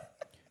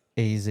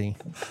 Easy.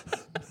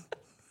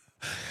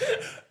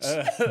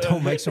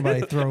 Don't make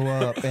somebody throw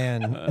up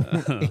and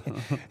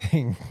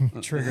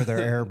trigger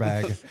their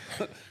airbag.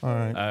 All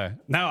right.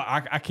 now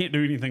I can't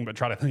do anything but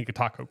try to think of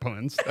taco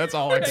puns. That's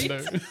all I can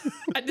do.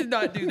 I did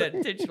not do that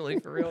intentionally,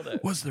 for real though.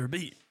 What's their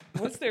beef?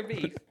 What's their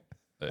beef?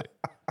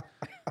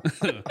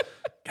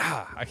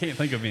 God, I can't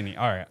think of any.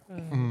 All right.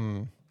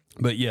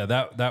 But yeah,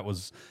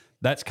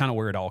 that's kind of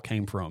where it all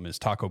came from, is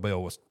Taco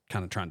Bell was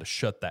kind of trying to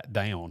shut that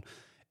down.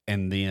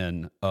 And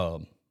then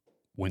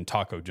when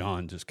Taco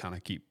John just kind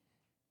of keep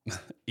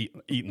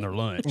eating their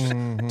lunch,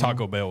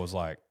 Taco Bell was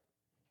like,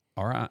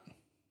 "All right,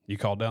 you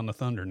called down the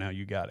thunder. Now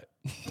you got it.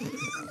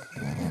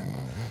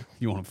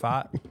 You want to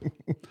fight?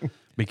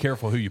 Be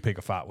careful who you pick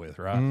a fight with,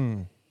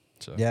 right?"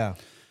 So Yeah.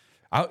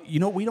 we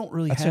don't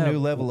really That's have a new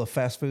level of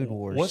fast food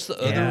wars. What's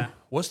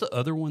the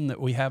other one that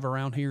we have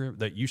around here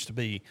that used to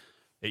be?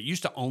 It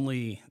used to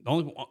only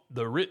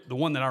the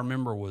one that I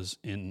remember was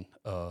in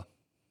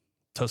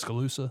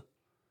Tuscaloosa,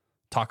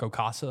 Taco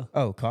Casa.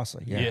 Oh, Casa.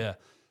 Yeah. Yeah,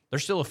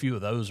 there's still a few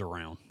of those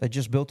around. They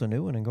just built a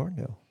new one in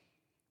Gardendale.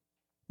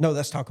 No,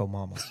 that's Taco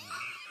Mama.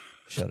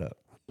 Shut up.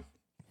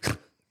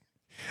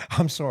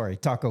 I'm sorry.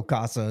 Taco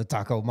Casa,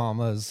 Taco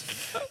Mamas,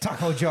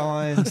 Taco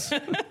John's.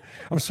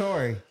 I'm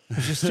sorry.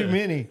 There's just too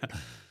many.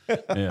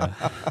 Yeah.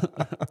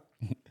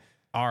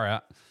 All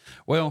right.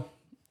 Well,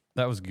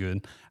 that was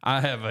good.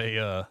 I have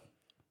a.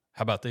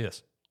 How about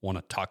this? Want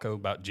a taco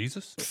about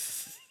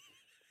Jesus?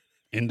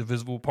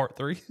 Indivisible Part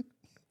 3.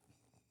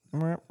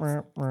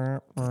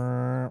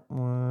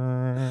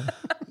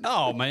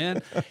 Oh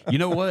man! You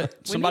know what?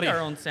 We need our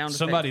own sound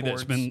somebody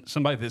effect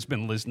that's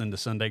been listening to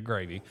Sunday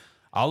Gravy.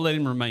 I'll let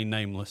him remain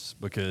nameless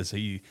because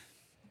he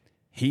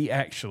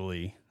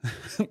actually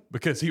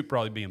because he'd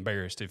probably be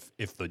embarrassed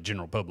if the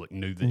general public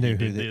knew that he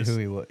did this, who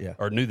he was. Yeah.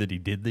 or knew that he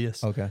did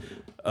this. Okay.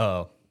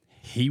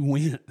 He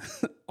went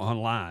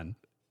online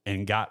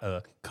and got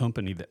a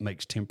company that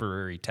makes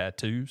temporary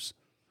tattoos,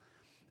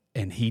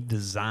 and he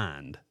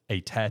designed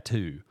a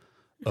tattoo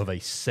of a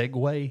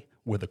Segway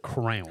with a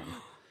crown.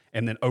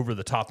 And then over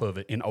the top of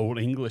it, in Old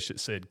English, it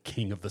said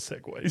 "King of the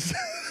Segways."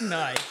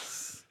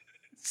 Nice.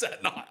 Is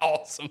that not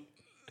awesome?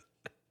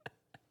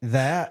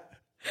 That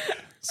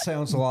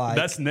sounds like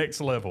That's next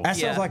level. that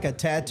sounds Yeah. like a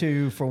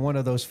tattoo for one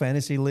of those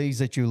fantasy leagues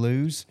that you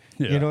lose.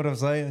 Yeah. You know what I'm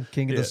saying?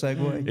 King of the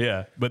Segway.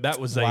 Yeah, but that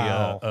was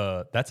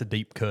Wow. that's a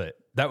deep cut.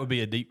 That would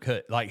be a deep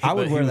cut. Like I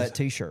would but he wear was- that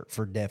T-shirt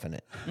for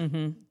definite.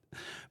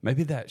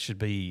 Maybe that should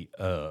be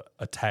a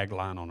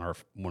tagline on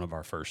one of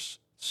our first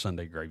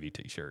Sunday Gravy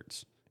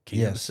T-shirts.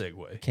 King Yes. of the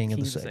Segway. King of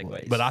the King of the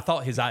Segways. Segways. But I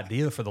thought his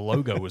idea for the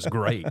logo was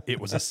great. It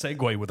was a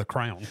Segway with a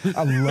crown.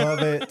 I love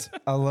it.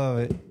 I love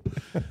it.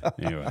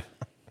 Anyway,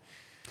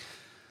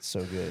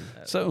 So good.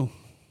 so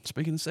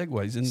speaking of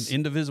Segways, in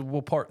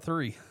Indivisible Part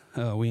 3,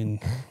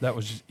 that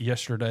was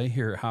yesterday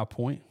here at High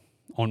Point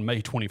on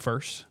May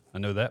 21st. I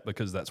know that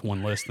because that's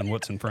one less than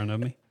what's in front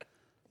of me.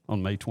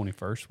 on May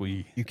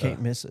 21st. You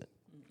can't miss it.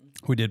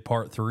 We did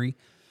part 3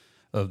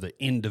 of the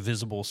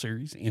Indivisible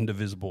series.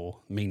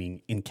 Indivisible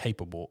meaning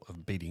incapable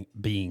of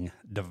being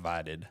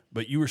divided.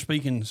 But you were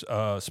speaking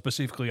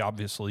specifically,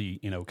 obviously,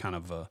 kind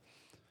of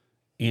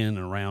in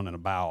and around and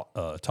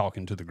about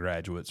talking to the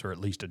graduates, or at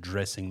least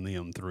addressing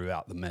them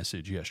throughout the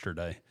message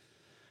yesterday.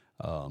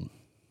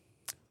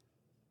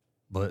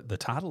 But the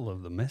title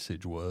of the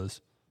message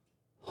was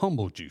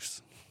Humble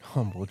Juice.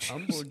 Humble juice.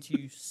 Humble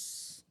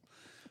juice.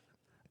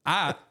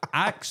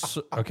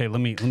 Okay, let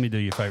me do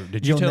you a favor.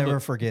 Did you You'll tell never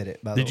forget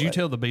it. By the way, Did you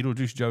tell the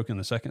Beetlejuice joke in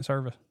the second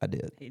service? I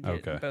did. He did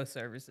Okay. in both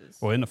services.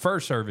 Well, in the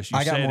first service, you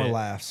I got said more it.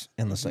 laughs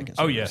in the second.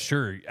 Oh service. yeah,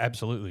 sure,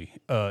 absolutely.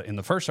 In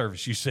the first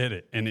service, you said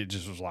it, and it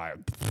just was like,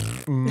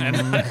 and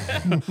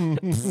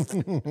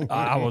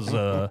I was,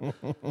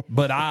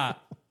 but I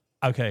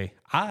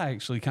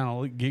actually kind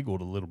of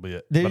giggled a little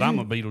bit. Did but I'm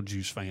you? a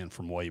Beetlejuice fan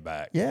from way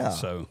back. Yeah.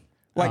 So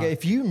Like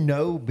if you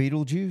know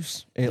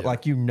Beetlejuice,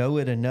 like you know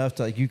it enough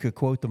to like you could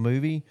quote the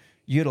movie,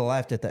 you'd have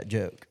laughed at that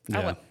joke.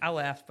 yeah, I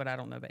laughed, but I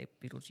don't know about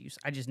Beetlejuice.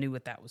 I just knew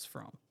what that was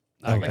from.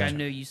 Okay. Like I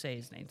knew you say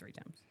his name 3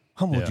 times.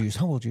 Humble Yeah. juice,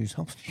 humble juice,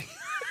 humble juice.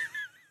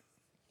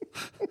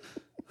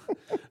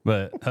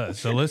 but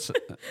so let's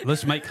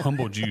make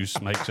Humble Juice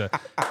make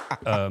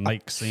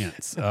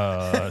sense.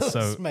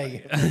 So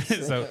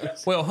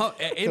well,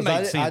 it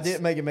made sense. I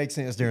didn't make it make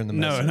sense during the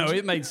message. No,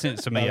 it made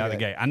sense to me out of the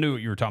Okay. gate. I knew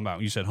what you were talking about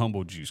when you said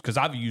humble juice, because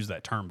I've used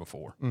that term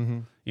before.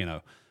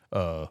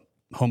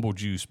 Humble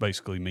juice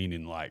basically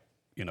meaning like,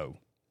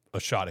 a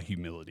shot of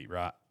humility,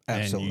 right?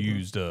 Absolutely. And you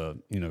used,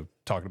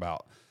 talking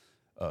about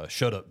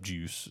shut up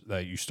juice,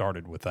 that you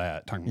started with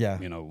that. Yeah.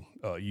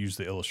 Use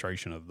the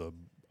illustration of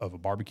a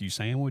barbecue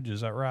sandwich.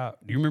 Is that right?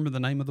 Do you remember the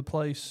name of the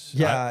place?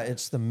 Yeah,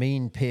 it's the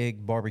Mean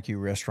Pig Barbecue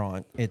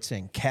Restaurant. It's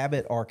in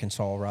Cabot,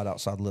 Arkansas, right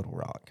outside Little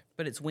Rock.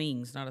 But it's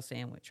wings, not a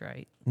sandwich,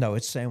 right? No,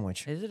 it's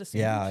sandwich. Is it a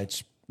Yeah,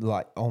 sandwich? it's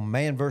like on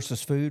Man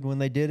versus Food when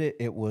they did it,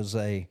 it was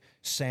a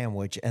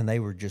sandwich and they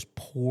were just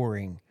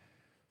pouring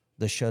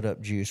the shut up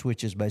juice,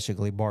 which is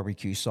basically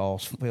barbecue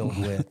sauce filled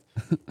with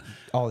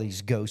all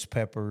these ghost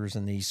peppers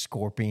and these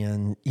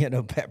scorpion,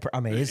 pepper.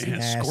 I mean, it's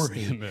nasty.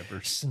 Scorpion peppers.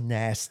 It's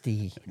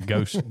nasty.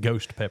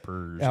 Ghost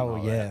peppers. and Oh,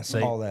 all yes,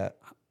 that. all that.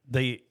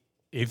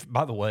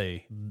 By the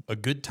way, a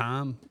good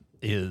time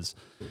is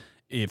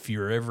if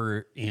you're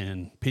ever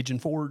in Pigeon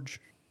Forge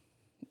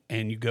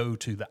and you go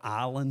to the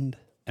island,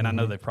 and I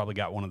know they probably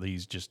got one of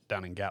these just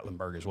down in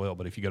Gatlinburg as well,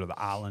 but if you go to the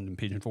island in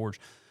Pigeon Forge,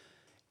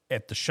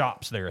 at the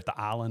shops there at the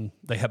island,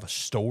 they have a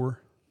store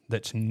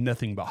that's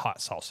nothing but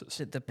hot sauces.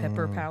 Is it the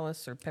Pepper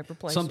Palace or Pepper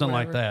Place? or Something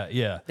like whatever? that,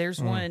 yeah.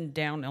 There's one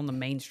down on the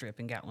main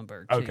strip in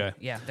Gatlinburg. Too. Okay.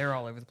 Yeah, they're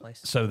all over the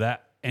place. So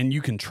and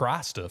you can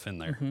try stuff in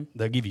there.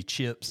 They'll give you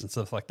chips and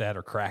stuff like that,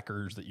 or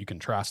crackers that you can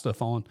try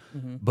stuff on.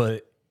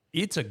 But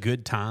it's a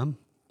good time.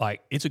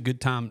 Like, it's a good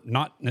time,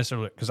 not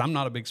necessarily because I'm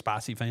not a big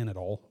spicy fan at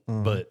all,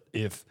 but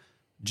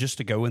just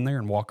to go in there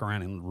and walk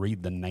around and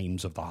read the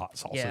names of the hot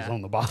sauces Yeah.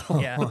 on the bottle.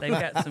 Yeah, they've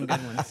got some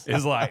good ones.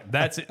 It's like,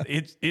 that's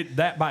it.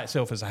 That by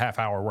itself is a half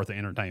hour worth of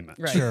entertainment.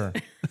 Right. Sure.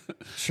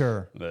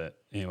 Sure. But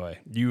anyway,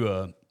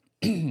 you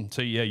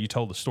so yeah, you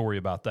told the story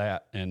about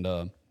that, and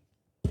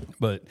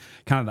but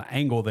kind of the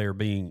angle there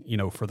being,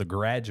 for the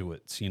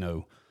graduates, I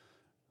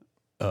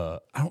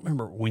don't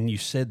remember when you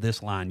said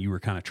this line, you were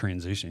kind of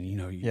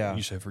transitioning, Yeah.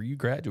 you said for you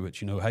graduates,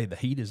 hey, the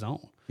heat is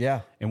on.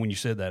 Yeah. And when you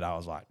said that, I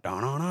was like, no,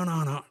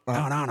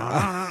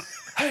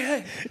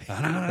 hey.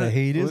 The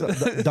heat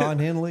is Don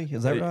Henley.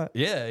 Is that right?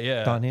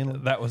 Yeah. Don Henley?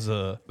 That was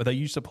but they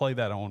used to play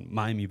that on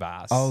Miami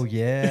Vice. Oh,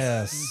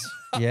 yes.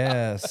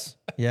 Yes.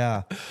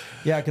 Yeah.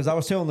 Yeah. Because I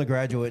was telling the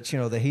graduates,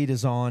 the heat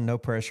is on, no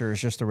pressure.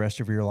 It's just the rest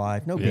of your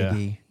life. No Yeah.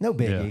 biggie. No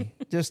biggie.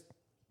 Just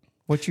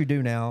what you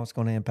do now is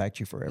going to impact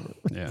you forever.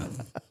 Yeah.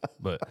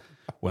 But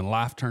when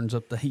life turns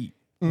up the heat,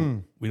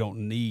 we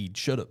don't need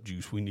shut up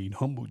juice. We need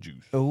humble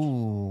juice.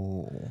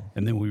 Ooh.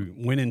 And then we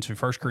went into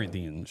 1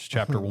 Corinthians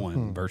chapter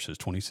 1, verses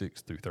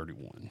 26 through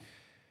 31.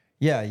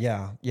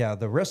 Yeah.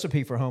 The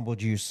recipe for humble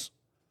juice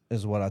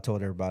is what I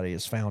told everybody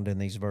is found in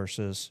these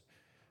verses.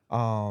 You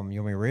want me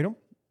to read them?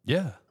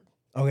 Yeah.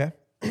 Okay.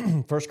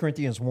 1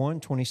 Corinthians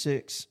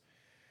 1:26,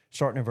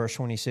 starting in verse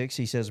 26,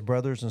 he says,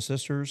 brothers and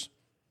sisters,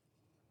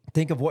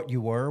 think of what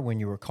you were when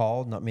you were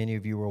called. Not many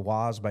of you were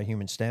wise by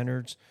human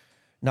standards.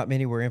 Not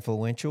many were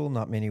influential.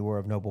 Not many were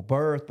of noble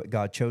birth, but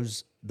God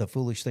chose the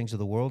foolish things of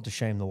the world to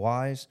shame the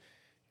wise.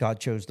 God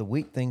chose the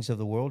weak things of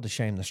the world to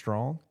shame the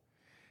strong.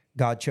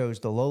 God chose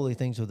the lowly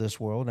things of this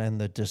world and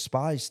the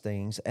despised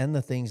things and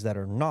the things that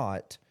are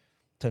not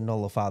to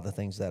nullify the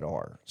things that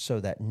are, so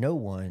that no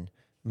one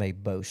may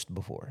boast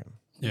before him.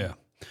 Yeah.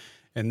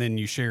 And then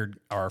you shared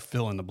our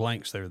fill in the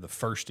blanks there. The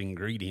first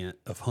ingredient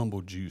of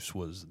humble juice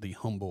was the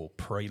humble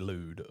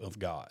prelude of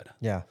God.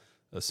 Yeah.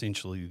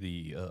 Essentially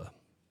the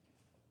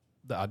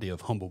idea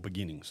of humble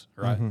beginnings,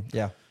 right?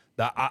 Yeah.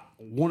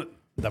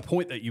 The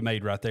point that you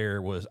made right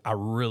there was I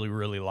really,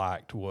 really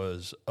liked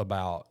was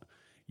about,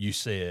 you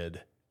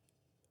said,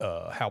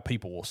 how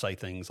people will say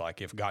things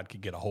like, if God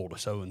could get a hold of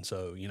so and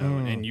so, you know,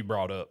 and you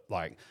brought up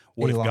like,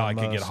 what Elon if God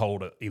could get a Musk.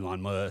 hold of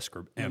Elon Musk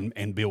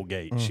and Bill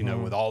Gates, you know,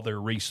 with all their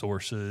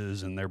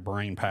resources and their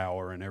brain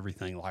power and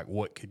everything, like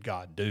what could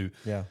God do?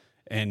 Yeah.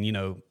 And, you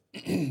know,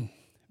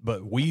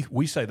 but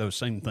we say those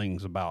same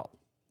things about,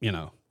 you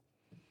know,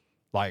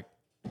 like,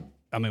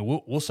 I mean,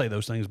 we'll say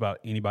those things about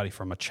anybody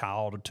from a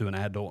child to an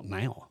adult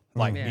now,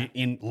 like Yeah.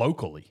 in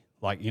locally,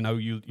 like, you know,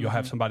 you'll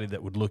have somebody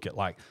that would look at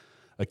like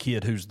a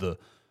kid who's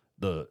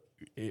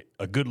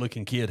a good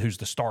looking kid who's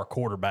the star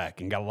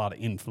quarterback and got a lot of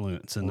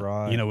influence and,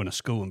 Right. you know, in a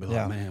school and be like,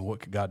 Yeah. man, what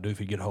could God do if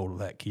he get a hold of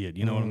that kid?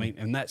 You know what I mean?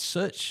 And that's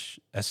such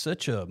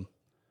a,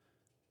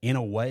 in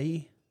a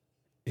way,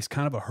 it's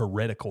kind of a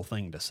heretical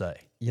thing to say.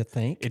 You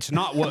think? It's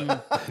not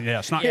what,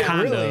 it's not Yeah, it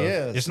kind really of,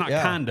 is. it's not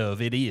Yeah. kind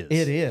of, it is.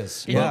 It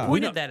is. You Yeah.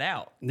 pointed that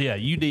out Yeah,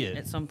 you did.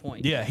 at some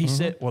point. Yeah, he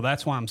said, well,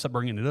 that's why I'm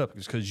bringing it up,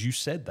 is because you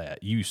said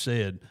that. You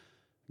said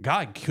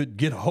God could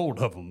get a hold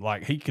of him.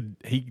 Like he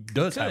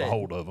does have a could.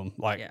 hold of him.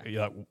 Like, Yeah.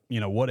 yeah,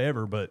 you know,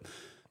 whatever. But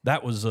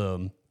that was,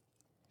 that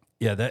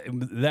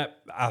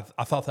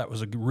I thought that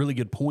was a really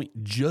good point.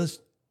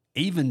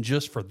 Even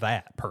just for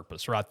that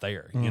purpose right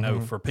there, you know,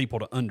 for people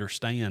to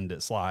understand,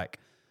 it's like,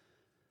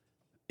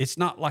 it's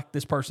not like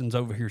this person's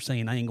over here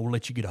saying, I ain't gonna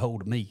let you get a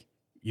hold of me.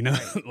 You know,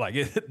 like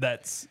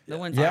that's The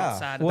ones Yeah.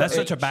 outside. Well, of that's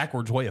the such a church.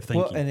 backwards way of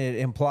thinking. Well, and it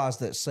implies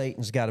that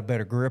Satan's got a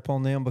better grip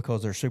on them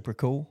because they're super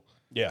cool.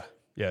 yeah,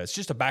 it's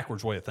just a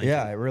backwards way of thinking.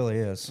 Yeah, it really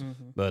is.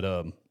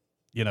 But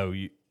you know,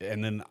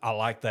 and then I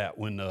like that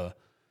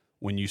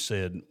when you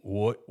said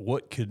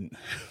what could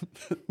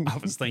I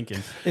was thinking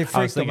It I was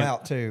freaked them thinking,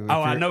 out too.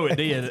 Oh, I know it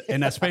did,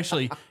 and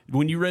especially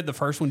when you read the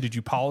first one, did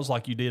you pause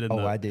like you did in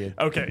Oh, I did.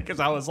 Okay, because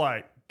I was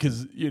like,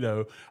 because you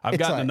know, I've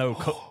It's gotten like,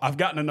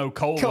 to know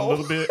Cole a Cole.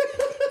 little bit,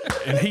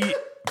 and he.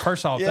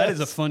 First off, that is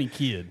a Yes. funny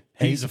kid.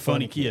 He's a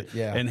funny kid.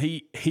 yeah. And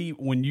he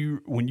when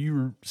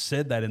you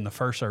said that in the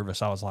first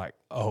service, I was like,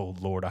 oh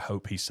Lord, I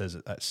hope he says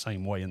it that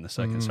same way in the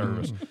second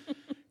service.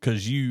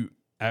 Because you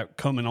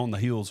coming on the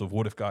heels of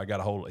what if God got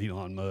a hold of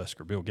Elon Musk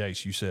or Bill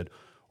Gates, you said,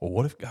 well,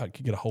 what if God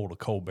could get a hold of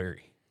Cole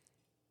Berry?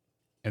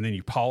 And then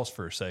you paused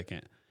for a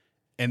second,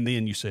 and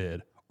then you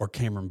said, or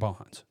Cameron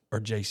Bonds or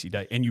JC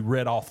Day, and you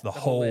read off the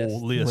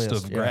whole list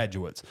of yeah.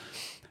 graduates.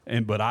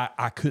 But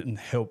I couldn't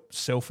help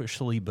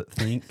selfishly but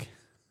think,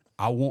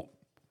 I want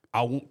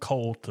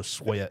Cole to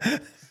sweat.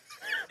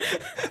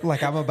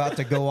 Like I'm about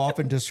to go off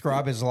and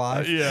describe his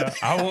life. Yeah,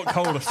 I want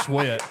Cole to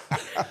sweat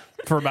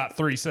for about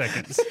 3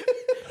 seconds,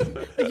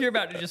 You're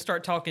about to just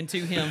start talking to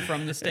him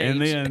from the stage.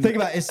 and then Think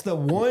about it, it's the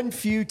one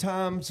few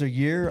times a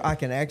year I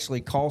can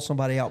actually call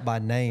somebody out by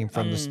name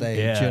from the stage.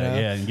 yeah, you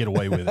know? and get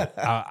away with it.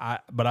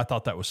 But I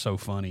thought that was so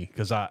funny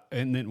because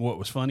and then what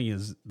was funny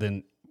is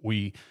then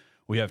we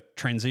have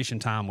transition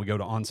time. We go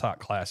to on-site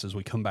classes.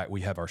 We come back. We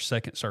have our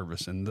second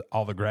service, and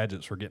all the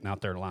graduates were getting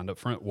out there lined up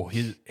front. Well,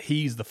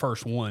 he's the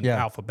first one Yeah.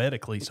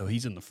 alphabetically, so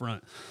he's in the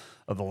front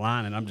of the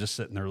line, and I'm just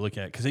sitting there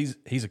looking at it because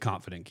he's a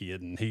confident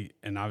kid,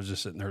 and I was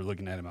just sitting there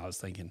looking at him. I was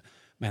thinking,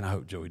 man, I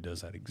hope Joey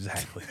does that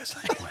exactly the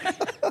same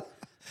way.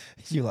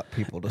 You like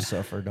people to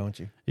suffer, don't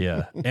you?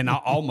 Yeah, and I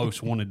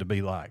almost wanted to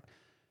be like,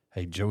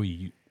 hey, Joey,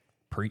 you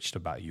preached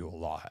about you a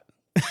lot.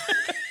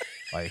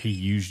 Like he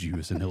used you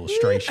as an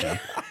illustration.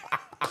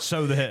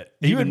 So that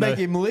You would even make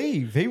though- him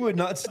leave. He would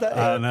not stay.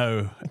 I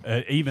know,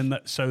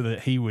 so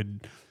that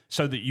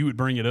you would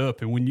bring it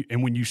up, and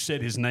when you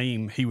said his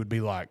name, he would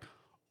be like,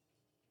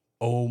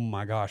 "Oh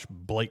my gosh,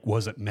 Blake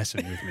wasn't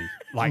messing with me.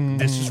 Like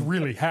this is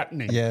really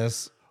happening."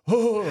 Yes.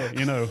 Oh,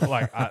 you know,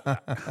 like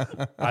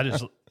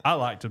I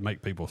like to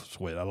make people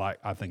sweat.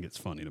 I think it's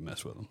funny to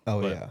mess with them.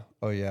 Oh But, yeah.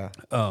 Oh yeah.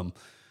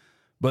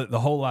 But the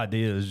whole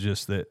idea is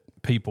just that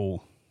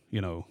people,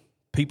 you know,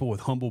 people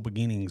with humble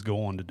beginnings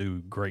go on to do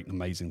great and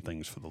amazing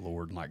things for the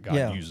Lord, and like God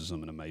Yeah. uses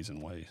them in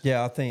amazing ways.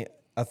 Yeah, I think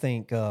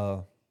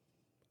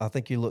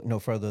you look no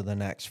further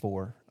than Acts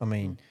 4. I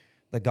mean,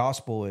 the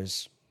gospel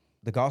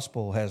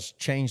has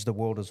changed the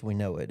world as we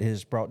know it. It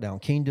has brought down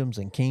kingdoms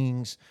and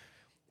kings.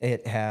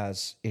 It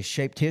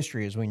shaped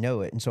history as we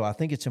know it. And so I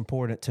think it's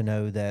important to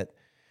know that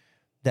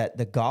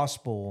the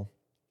gospel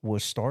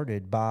was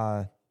started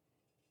by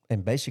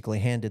and basically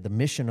handed the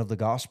mission of the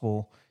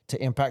gospel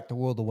to impact the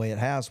world the way it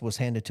has was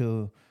handed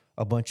to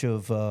a bunch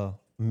of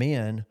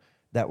men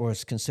that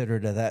was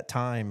considered at that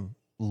time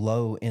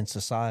low in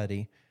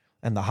society.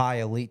 And the high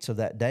elites of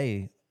that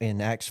day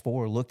in Acts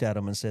 4 looked at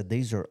them and said,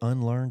 these are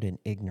unlearned and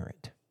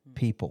ignorant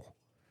people,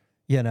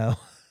 you know?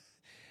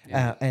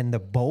 And the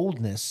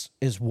boldness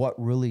is what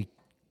really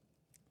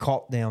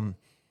caught them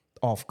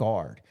off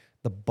guard.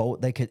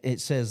 It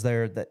says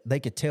there that they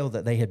could tell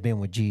that they had been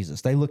with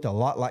Jesus. They looked a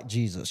lot like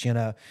Jesus, you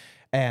know,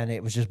 and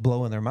it was just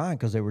blowing their mind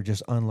because they were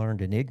just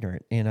unlearned and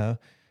ignorant, you know.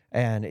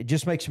 And it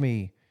just makes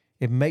me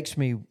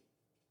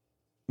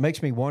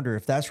makes me wonder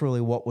if that's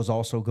really what was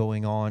also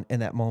going on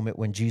in that moment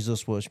when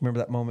Jesus was. Remember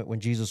that moment when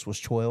Jesus was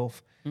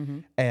 12,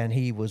 and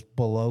he was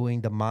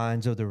blowing the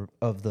minds of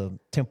the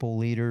temple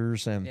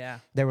leaders, and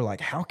they were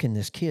like, "How can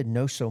this kid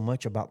know so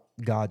much about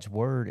God's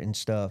word and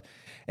stuff?"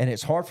 And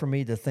it's hard for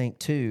me to think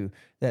too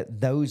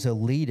that those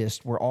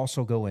elitists were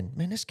also going,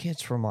 "Man, this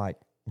kid's from like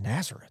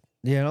Nazareth."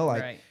 You know,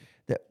 like. Right.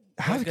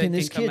 How can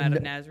this kid come out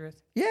of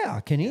Nazareth? Yeah,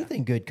 can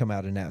anything good come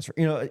out of Nazareth?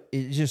 You know,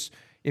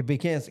 it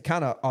begins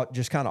kind of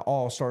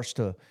all starts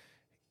to,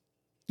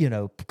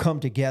 come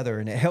together,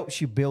 and it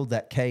helps you build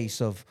that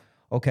case of,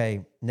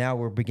 okay, now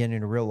we're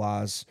beginning to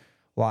realize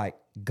like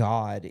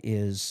God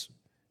is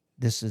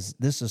this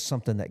is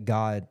something that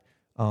God,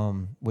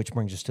 which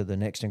brings us to the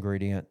next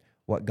ingredient,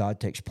 what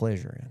God takes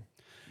pleasure in.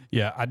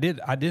 Yeah, I did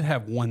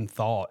have one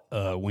thought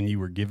when you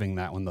were giving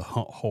that one, the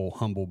whole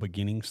humble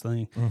beginnings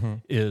thing,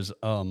 is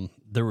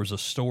there was a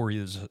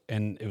story,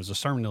 and it was a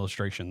sermon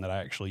illustration that I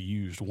actually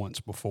used once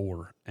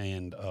before,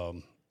 and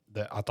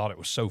that I thought it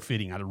was so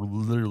fitting. I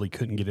literally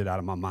couldn't get it out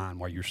of my mind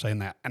while you were saying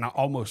that, and I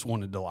almost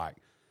wanted to like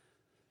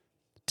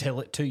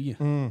tell it to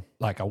you.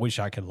 Like I wish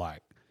I could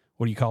like,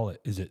 what do you call it?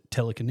 Is it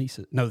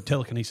telekinesis? No,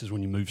 telekinesis is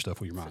when you move stuff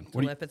with your mind.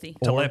 Telepathy.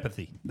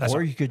 Telepathy.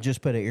 Or you could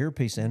just put an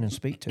earpiece in and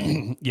speak to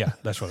it. Yeah,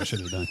 that's what I should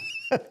have done.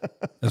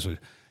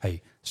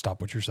 Hey, stop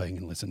what you're saying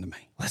and listen to me.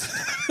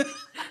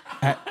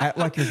 Act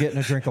like you're getting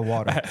a drink of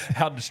water.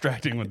 How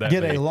distracting would that be?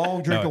 Get a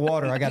long drink of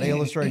water. I got an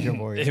illustration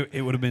for you.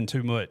 It would have been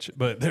too much.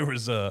 But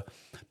there's a,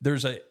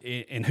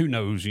 and who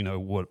knows,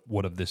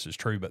 what of this is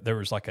true, but there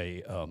was like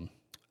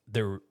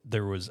there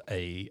was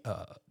a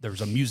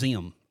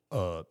museum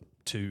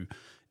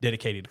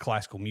dedicated to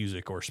classical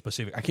music or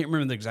specific. I can't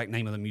remember the exact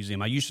name of the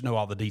museum. I used to know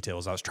all the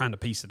details. I was trying to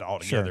piece it all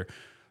together. Sure.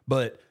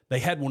 But they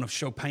had one of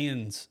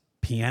Chopin's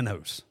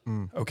pianos,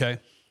 okay?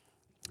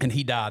 And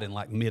he died in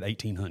like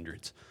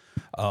mid-1800s.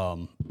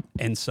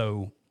 And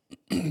so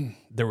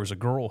there was a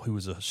girl who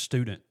was a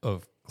student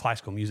of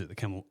classical music that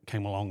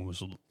came along and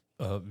was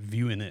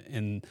viewing it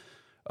and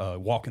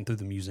walking through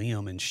the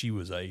museum, and she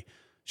was a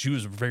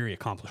very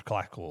accomplished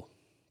classical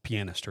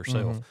pianist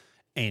herself.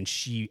 And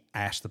she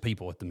asked the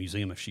people at the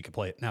museum if she could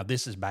play it. Now,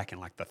 this is back in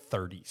like the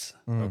 30s,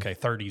 okay,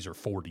 30s or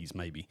 40s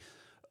maybe.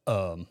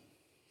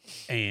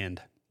 And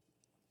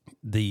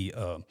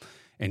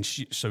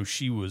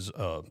she was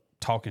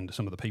talking to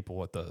some of the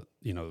people at the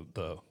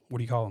what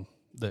do you call them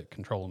that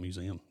control a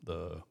museum?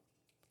 The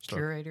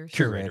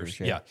Curators,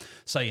 yeah.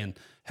 Saying,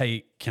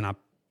 hey,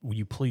 will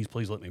you please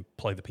let me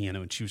play the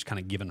piano? And she was kind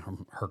of giving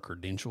her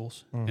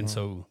credentials. And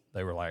so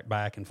they were like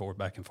back and forth.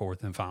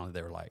 And finally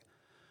they were like,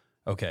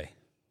 okay,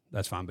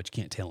 that's fine, but you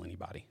can't tell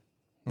anybody.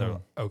 They're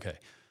like, okay.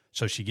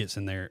 So she gets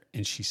in there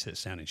and she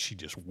sits down and she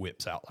just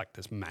whips out like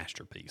this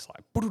masterpiece,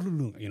 like,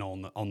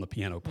 on the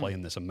piano,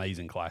 playing this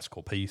amazing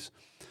classical piece.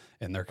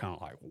 And they're kind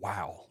of like,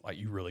 wow, like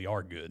you really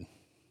are good.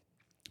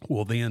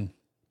 Well, then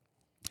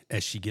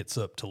as she gets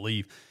up to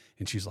leave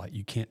and she's like,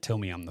 you can't tell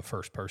me I'm the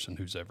first person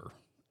who's ever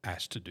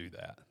asked to do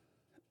that.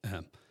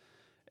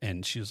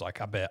 And she was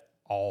like, I bet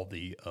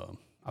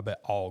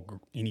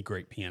any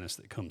great pianist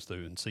that comes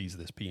through and sees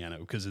this piano,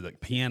 because the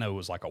piano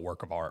was like a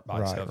work of art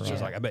by itself. Right.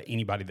 She's like, I bet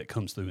anybody that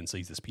comes through and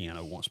sees this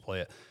piano wants to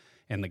play it.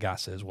 And the guy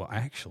says, well,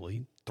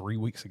 actually, 3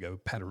 weeks ago,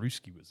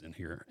 Paderewski was in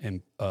here,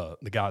 and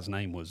the guy's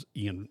name was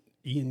Ian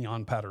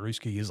Jan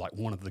Paderewski. Is like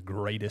one of the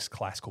greatest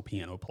classical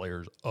piano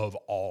players of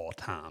all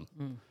time.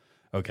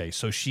 Okay,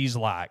 so she's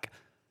like,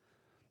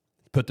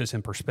 put this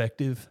in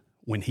perspective.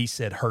 When he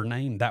said her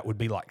name, that would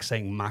be like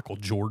saying Michael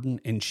Jordan,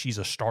 and she's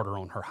a starter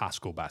on her high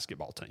school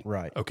basketball team.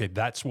 Right. Okay,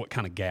 that's what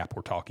kind of gap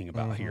we're talking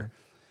about here.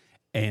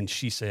 And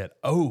she said,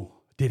 oh,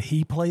 did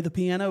he play the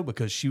piano?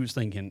 Because she was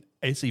thinking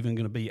it's even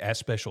going to be as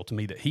special to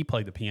me that he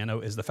played the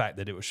piano as the fact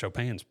that it was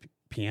Chopin's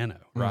piano,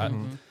 right?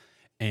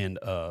 And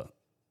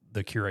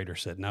the curator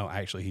said, no,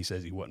 actually, he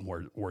says he wasn't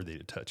worthy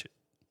to touch it.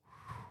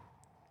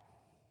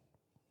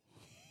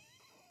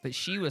 But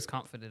she was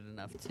confident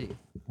enough too.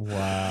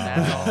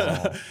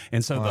 Wow.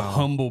 And so the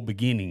humble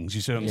beginnings,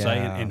 you see what I'm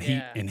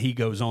saying? And he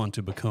goes on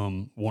to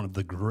become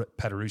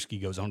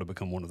Paderewski goes on to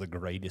become one of the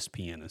greatest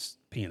pianists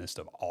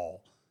of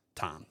all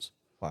times.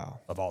 Wow.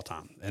 Of all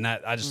time. And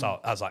that, I just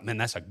thought, I was like, man,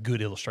 that's a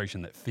good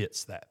illustration that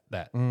fits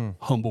that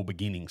humble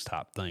beginnings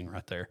type thing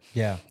right there.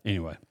 Yeah.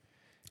 Anyway.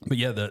 But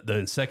yeah,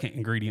 the second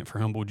ingredient for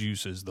humble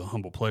juice is the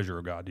humble pleasure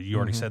of God. Did you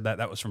already said that?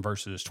 That was from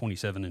verses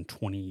 27 and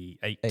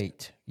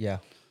 28. Yeah.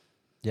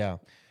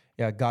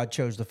 Yeah, God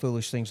chose the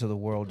foolish things of the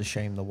world to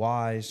shame the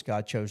wise.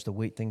 God chose the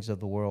weak things of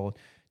the world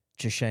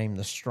to shame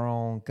the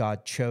strong.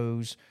 God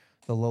chose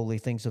the lowly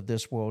things of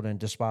this world and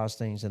despised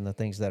things and the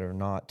things that are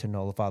not to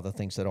nullify the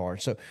things that are.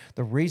 So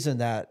the reason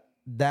that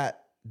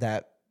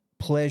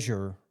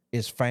pleasure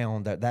is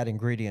found, that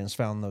ingredient is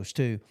found in those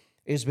two,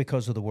 is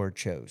because of the word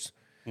chose.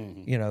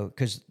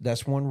 Because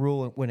that's one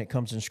rule when it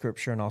comes in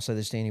Scripture, and I'll say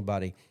this to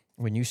anybody.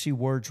 When you see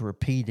words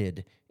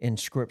repeated in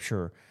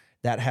Scripture,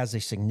 that has a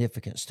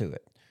significance to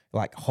it.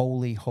 Like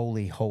holy,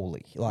 holy,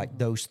 holy. Like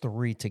those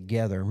three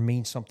together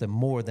mean something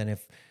more than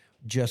if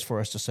just for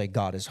us to say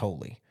God is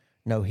holy.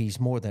 No, he's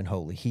more than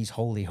holy. He's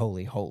holy,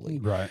 holy, holy.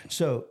 Right.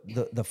 So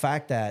the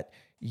fact that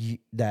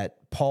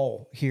that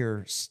Paul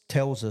here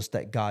tells us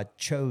that God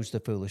chose the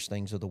foolish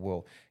things of the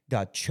world,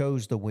 God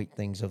chose the weak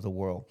things of the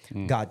world,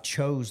 God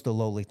chose the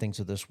lowly things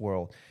of this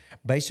world.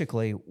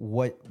 Basically,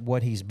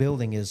 what he's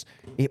building is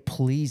it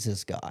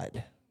pleases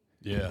God.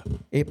 Yeah.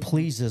 It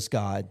pleases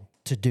God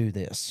to do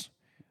this.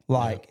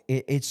 Like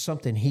it's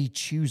something he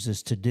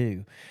chooses to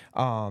do.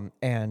 And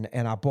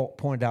I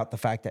pointed out the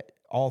fact that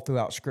all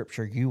throughout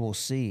Scripture, you will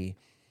see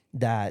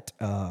that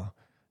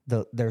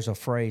there's a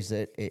phrase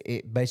that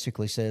it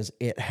basically says,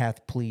 it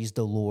hath pleased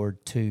the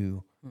Lord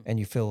to, and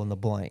you fill in the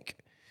blank.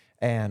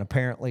 And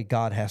apparently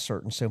God has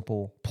certain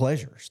simple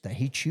pleasures that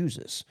he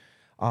chooses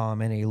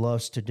and he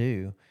loves to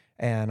do.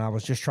 And I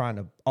was just trying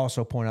to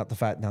also point out the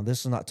fact, now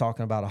this is not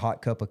talking about a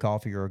hot cup of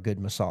coffee or a good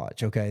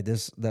massage, okay?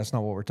 That's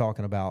not what we're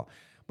talking about.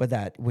 But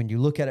that when you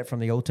look at it from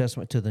the Old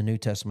Testament to the New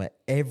Testament,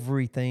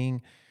 every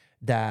time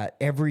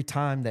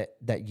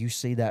that you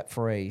see that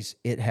phrase,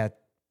 it had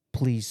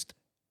pleased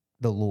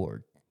the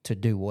Lord to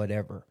do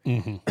whatever.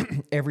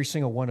 Every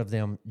single one of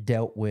them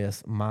dealt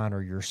with mine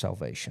or your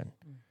salvation.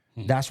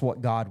 That's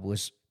what God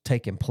was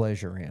taking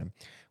pleasure in,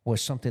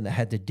 was something that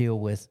had to deal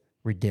with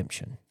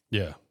redemption.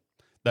 Yeah.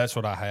 That's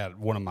what I had.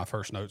 One of my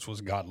first notes was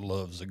God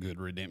loves a good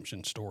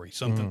redemption story.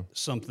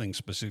 Something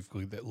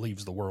specifically that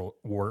leaves the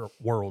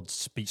world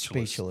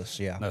speechless. Speechless,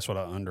 yeah. That's what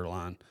I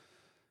underline.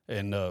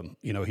 And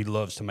he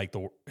loves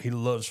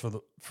to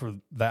for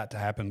that to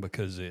happen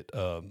because it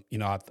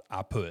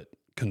I put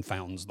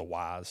confounds the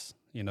wise.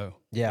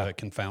 It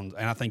confounds,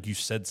 and I think you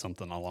said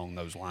something along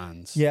those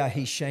lines. Yeah,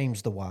 he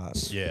shames the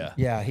wise. Yeah,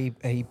 yeah. He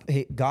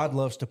God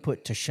loves to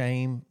put to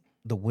shame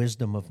the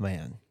wisdom of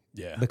man.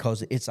 Yeah,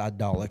 because it's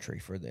idolatry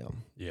for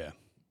them. Yeah,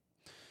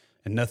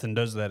 and nothing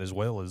does that as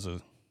well as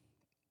a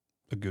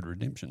good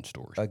redemption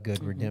story. A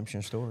good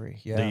redemption story.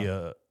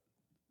 Yeah.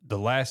 The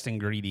last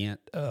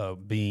ingredient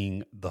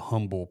being the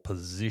humble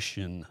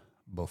position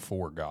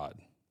before God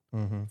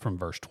from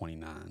verse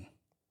 29.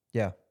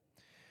 Yeah.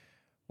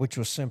 Which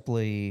was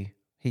simply,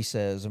 he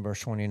says in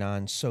verse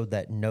 29, so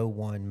that no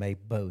one may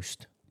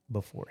boast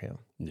before him.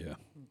 Yeah.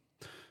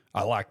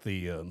 I like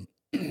the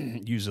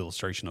use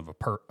illustration of a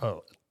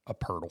purtle. A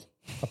purtle.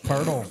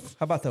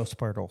 How about those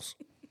purtles?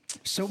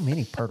 So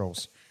many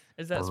purtles.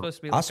 Is that supposed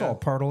to be like I saw a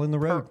purtle in the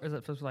road. Is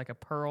that supposed to be like a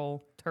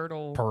pearl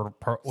turtle?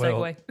 Well,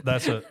 segue?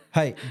 That's a...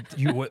 Hey,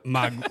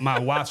 my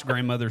wife's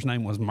grandmother's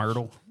name was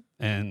Myrtle,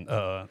 and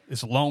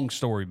it's a long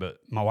story, but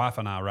my wife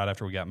and I, right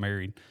after we got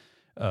married,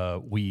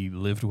 we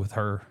lived with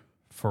her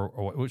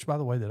which, by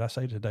the way, did I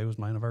say today was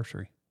my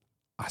anniversary?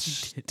 I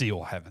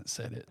still haven't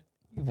said it.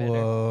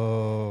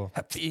 Whoa.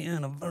 Happy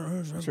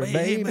anniversary, Sure,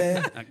 baby.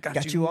 I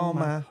got you on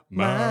my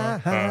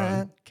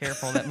mind.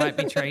 Careful, that might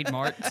be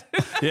trademarked.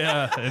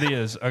 Yeah, it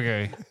is.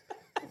 Okay.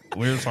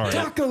 We're sorry.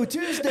 Taco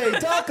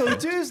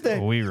Tuesday.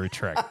 We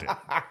retract it.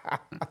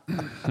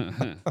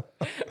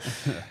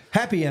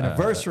 Happy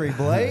anniversary,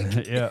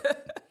 Blake. Yeah.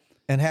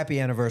 And happy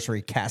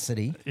anniversary,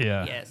 Cassidy.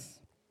 Yeah. Yes.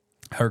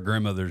 Her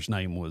grandmother's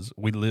name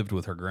we lived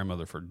with her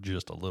grandmother for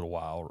just a little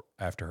while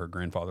after her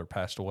grandfather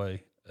passed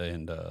away.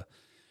 And,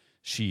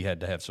 she had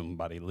to have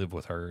somebody live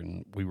with her,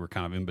 and we were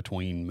kind of in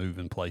between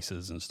moving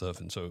places and stuff.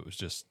 And so it was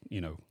just,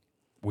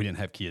 we didn't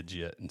have kids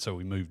yet. And so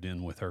we moved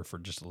in with her for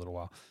just a little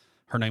while.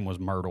 Her name was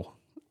Myrtle,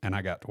 and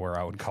I got to where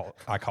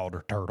I called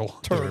her Turtle.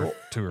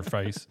 To her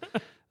face.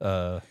 You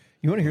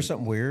want to hear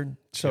something weird?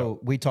 So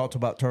we talked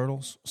about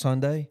turtles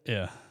Sunday.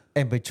 Yeah.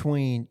 And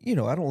between,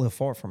 I don't live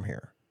far from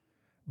here.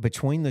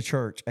 Between the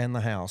church and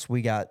the house,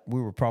 we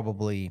were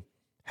probably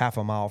half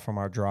a mile from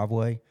our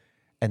driveway.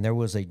 And there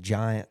was a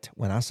giant,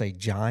 when I say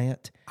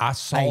giant, I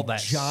saw that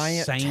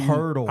giant same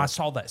turtle. I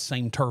saw that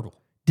same turtle.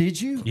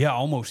 Did you? Yeah, I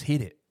almost hit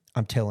it.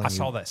 I'm telling you. I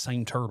saw that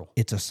same turtle.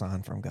 It's a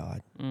sign from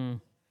God.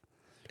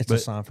 It's a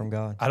sign from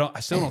God. I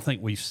still don't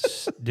think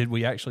did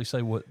we actually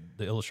say what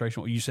the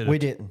illustration, you said We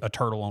didn't. A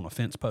turtle on a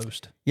fence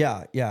post.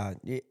 Yeah.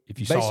 If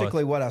you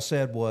basically what I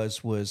said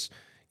was,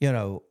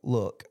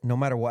 look, no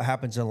matter what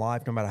happens in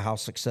life, no matter how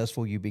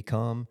successful you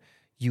become,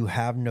 you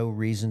have no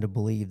reason to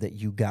believe that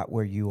you got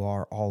where you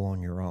are all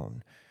on your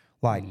own.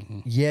 Like,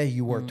 yeah,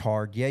 you worked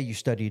hard. Yeah, you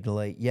studied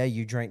late. Yeah,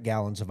 you drank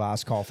gallons of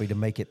iced coffee to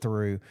make it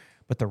through.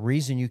 But the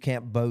reason you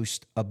can't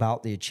boast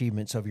about the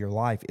achievements of your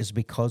life is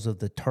because of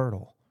the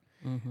turtle.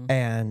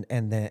 And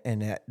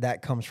that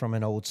comes from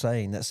an old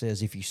saying that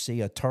says, if you see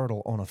a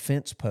turtle on a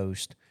fence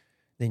post,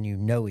 then you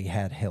know he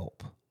had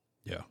help.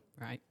 Yeah.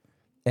 Right.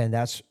 And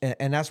that's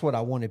what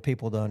I wanted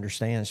people to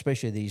understand,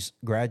 especially these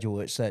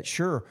graduates, that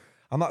sure,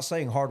 I'm not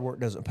saying hard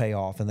work doesn't pay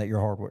off and that your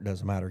hard work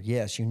doesn't matter.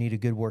 Yes, you need a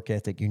good work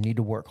ethic. You need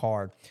to work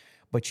hard.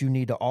 But you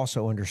need to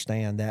also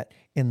understand that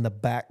in the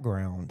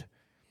background,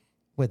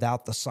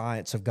 without the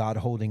science of God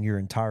holding your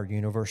entire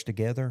universe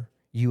together,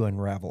 you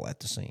unravel at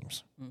the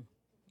seams.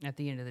 At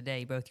the end of the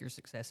day, both your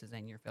successes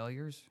and your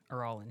failures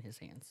are all in his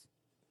hands.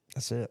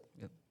 That's it.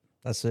 Yep.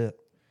 That's it.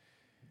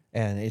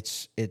 And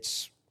it's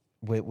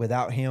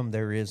without him,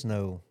 there is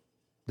no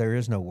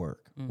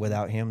work.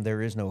 Without him,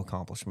 there is no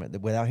accomplishment.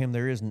 Without him,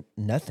 there is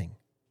nothing.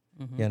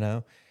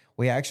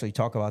 we actually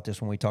talk about this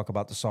when we talk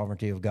about the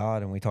sovereignty of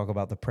God and we talk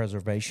about the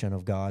preservation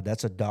of God.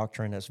 That's a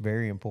doctrine that's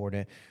very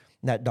important.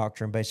 And that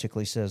doctrine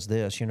basically says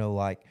this,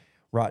 like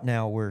right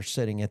now we're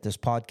sitting at this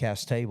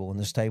podcast table, and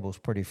this table is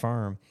pretty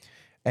firm,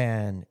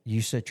 and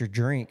you set your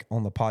drink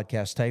on the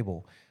podcast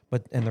table.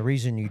 And the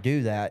reason you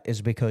do that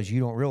is because you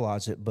don't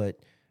realize it,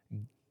 but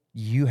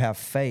you have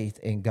faith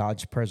in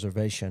God's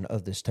preservation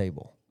of this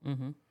table.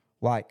 Mm-hmm.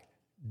 Like,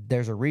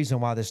 there's a reason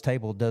why this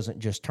table doesn't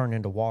just turn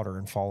into water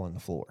and fall on the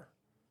floor.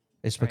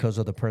 It's because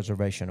of the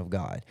preservation of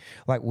God.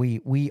 Like,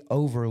 we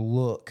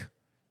overlook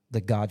the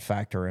God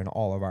factor in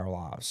all of our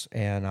lives,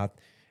 and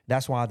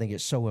that's why I think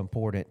it's so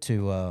important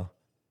to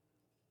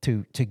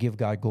give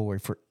God glory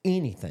for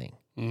anything,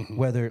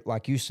 whether,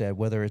 like you said,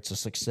 whether it's a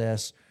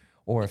success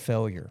or a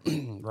failure.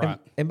 Right.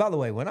 And by the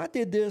way, when I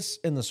did this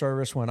in the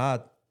service, when I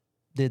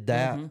did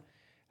that,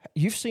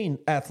 you've seen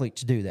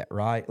athletes do that,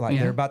 right? Like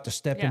they're about to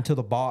step into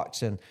the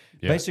box, and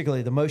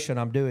basically the motion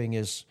I'm doing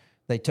is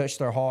they touch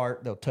their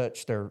heart, they'll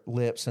touch their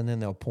lips, and then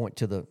they'll point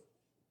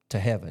to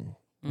heaven.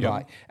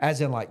 Right.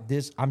 As in, like,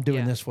 this, I'm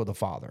doing this for the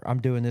Father. I'm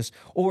doing this.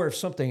 Or if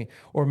something,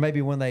 or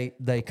maybe when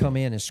they come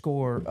in and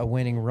score a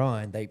winning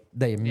run,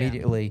 they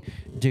immediately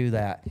do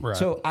that. Right.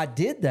 So I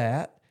did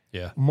that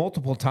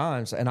multiple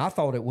times, and I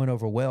thought it went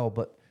over well,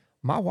 but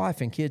my wife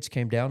and kids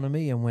came down to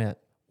me and went,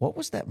 "What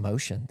was that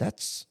motion?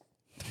 That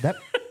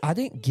I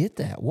didn't get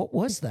that. What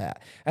was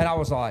that?" And I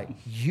was like,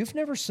 "You've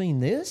never seen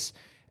this?"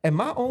 And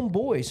my own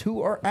boys,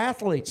 who are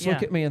athletes,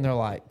 look at me and they're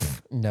like,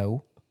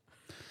 "No."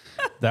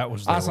 I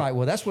was like,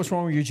 well, that's what's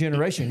wrong with your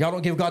generation. Y'all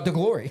don't give God the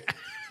glory.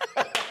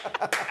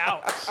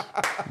 Ouch.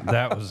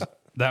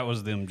 That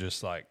was them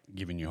just like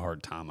giving you a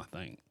hard time, I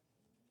think.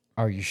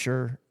 Are you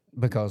sure?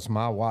 Because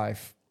my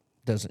wife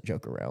doesn't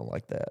joke around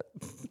like that.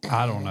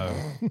 I don't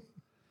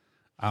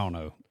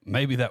know.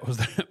 Maybe that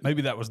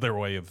was their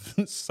way of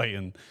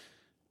saying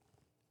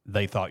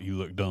they thought you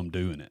looked dumb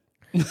doing it.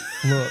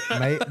 Look,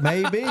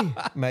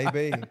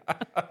 maybe.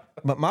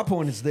 But my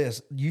point is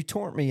this: you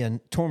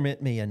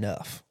torment me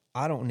enough.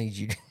 I don't need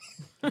you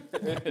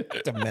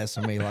to mess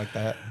with me like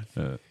that.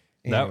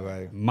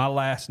 Anyway. My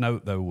last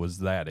note, though, was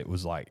that it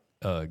was like,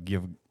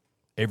 give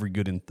every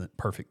good and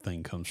perfect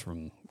thing comes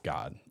from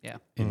God. Yeah.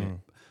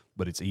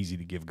 But it's easy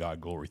to give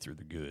God glory through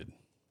the good.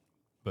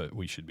 But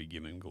we should be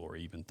giving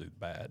glory even through the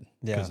bad.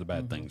 Because the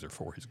bad things are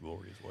for his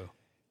glory as well.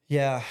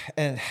 Yeah.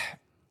 And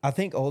I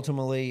think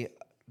ultimately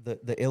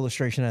the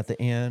illustration at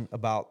the end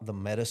about the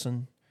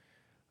medicine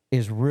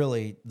is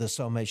really the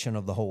summation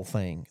of the whole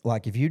thing.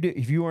 Like, if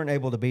you weren't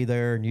able to be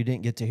there and you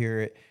didn't get to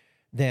hear it,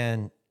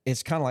 then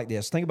it's kind of like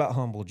this. Think about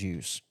humble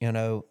juice.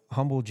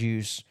 Humble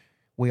juice,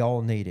 we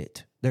all need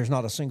it. There's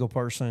not a single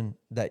person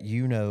that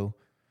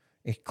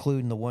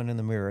including the one in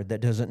the mirror,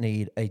 that doesn't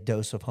need a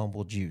dose of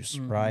humble juice,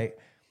 right?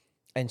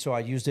 And so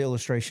I used the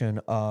illustration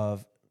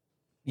of,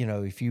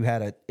 if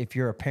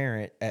you're a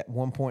parent at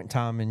one point in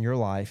time in your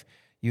life,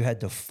 you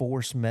had to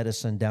force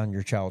medicine down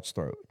your child's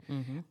throat.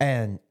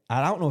 And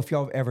I don't know if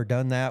y'all have ever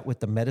done that with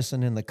the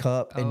medicine in the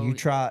cup, and you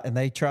try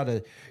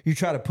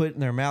to put it in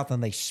their mouth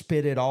and they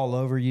spit it all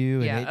over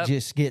you, and it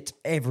just gets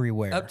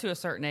everywhere. Up to a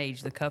certain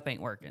age, the cup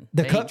ain't working.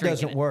 The cup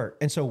doesn't work.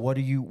 And so what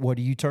do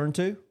you turn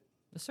to?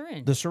 The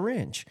syringe. The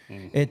syringe.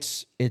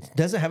 It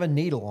doesn't have a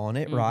needle on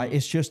it, right?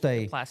 It's just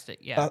a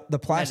plastic, the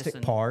plastic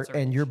medicine part,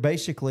 syringe. and you're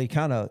basically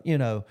kind of,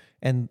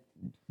 and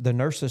the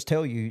nurses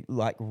tell you,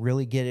 like,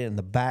 really get it in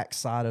the back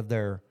side of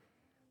their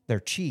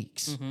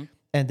cheeks,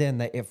 and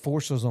then it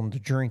forces them to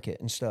drink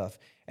it and stuff.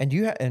 And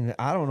and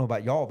I don't know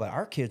about y'all, but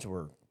our kids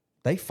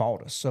they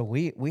fought us, so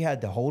we had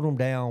to hold them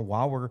down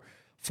while we're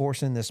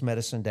forcing this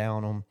medicine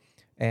down them.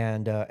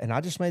 And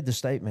I just made the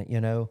statement,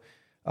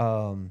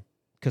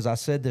 because I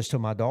said this to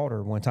my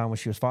daughter one time when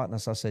she was fighting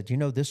us. I said,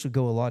 this would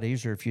go a lot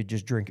easier if you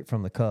just drink it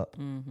from the cup.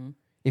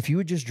 If you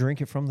would just drink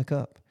it from the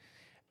cup,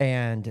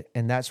 and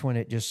that's when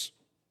it just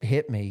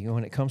hit me.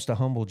 When it comes to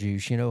humble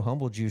juice,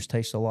 humble juice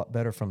tastes a lot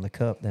better from the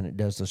cup than it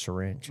does the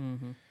syringe.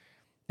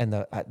 And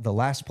the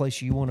last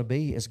place you want to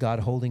be is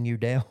God holding you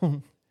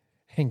down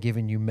and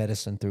giving you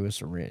medicine through a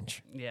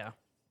syringe. Yeah.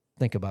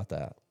 Think about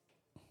that.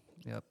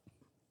 Yep.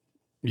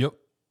 Yep.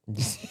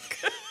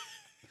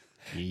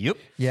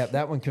 Yeah,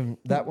 that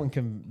one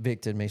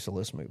convicted me, so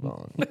let's move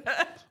on.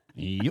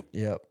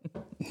 Yep.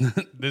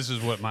 This is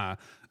what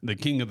the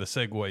king of the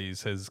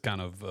segues has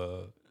kind of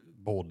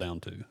boiled down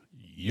to.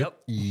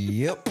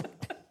 Yep.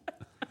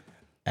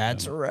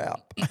 That's a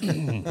wrap.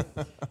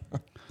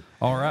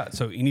 All right.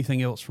 So,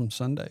 anything else from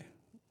Sunday?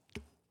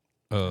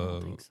 I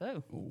don't think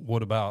so.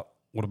 What about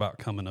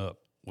coming up?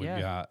 We've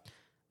got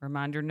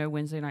reminder: no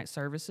Wednesday night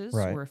services.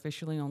 Right. We're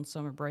officially on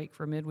summer break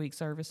for midweek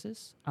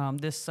services.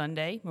 This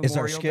Sunday, Is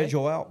our Memorial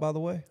schedule Day, out, by the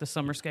way? the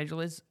summer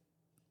schedule is.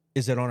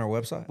 Is it on our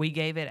website? We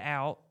gave it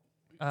out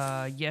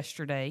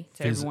yesterday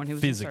to everyone who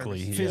was physically.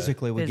 in service.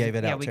 Physically, we gave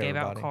it out Yeah, we to gave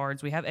everybody. out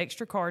cards. We have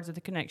extra cards at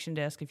the connection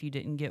desk. If you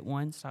didn't get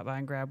one, stop by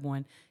and grab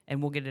one,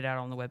 and we'll get it out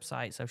on the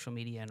website, social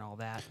media, and all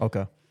that.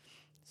 Okay.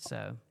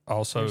 So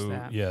Also, there's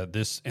that. yeah,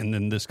 this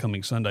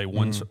coming Sunday,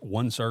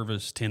 one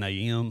service 10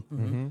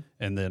 a.m.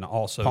 and then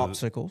also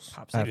Popsicles.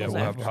 Popsicles Yeah, we'll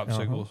have after.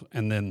 popsicles,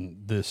 and then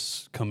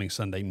this coming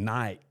Sunday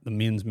night, the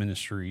men's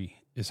ministry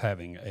is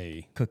having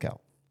a Cookout.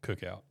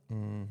 cookout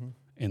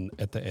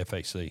at the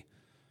FAC.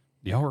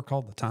 Do y'all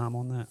recall the time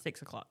on that?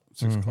 6 o'clock.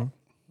 6 o'clock.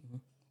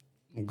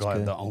 I'm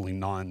glad the only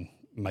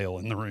non-male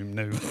in the room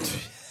knew.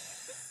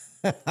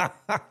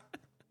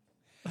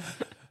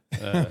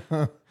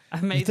 I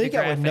made You think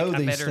the I would graphic. know I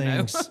these better know.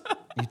 things?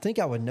 You think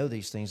I would know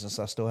these things since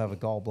I still have a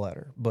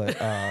gallbladder?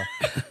 But All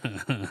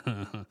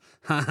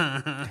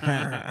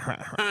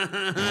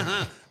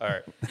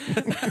right.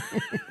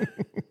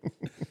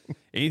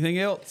 Anything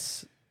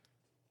else?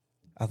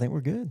 I think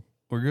we're good.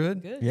 We're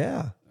good? Good.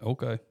 Yeah.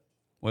 Okay.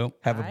 Well,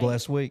 Have a All right.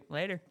 blessed week.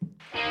 Later.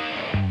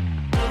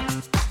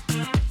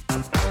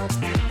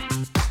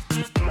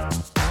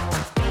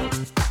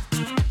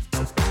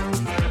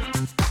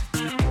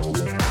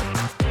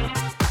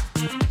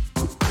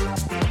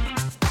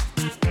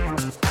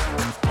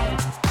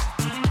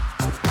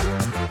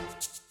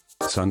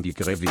 Sandy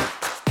Grevy.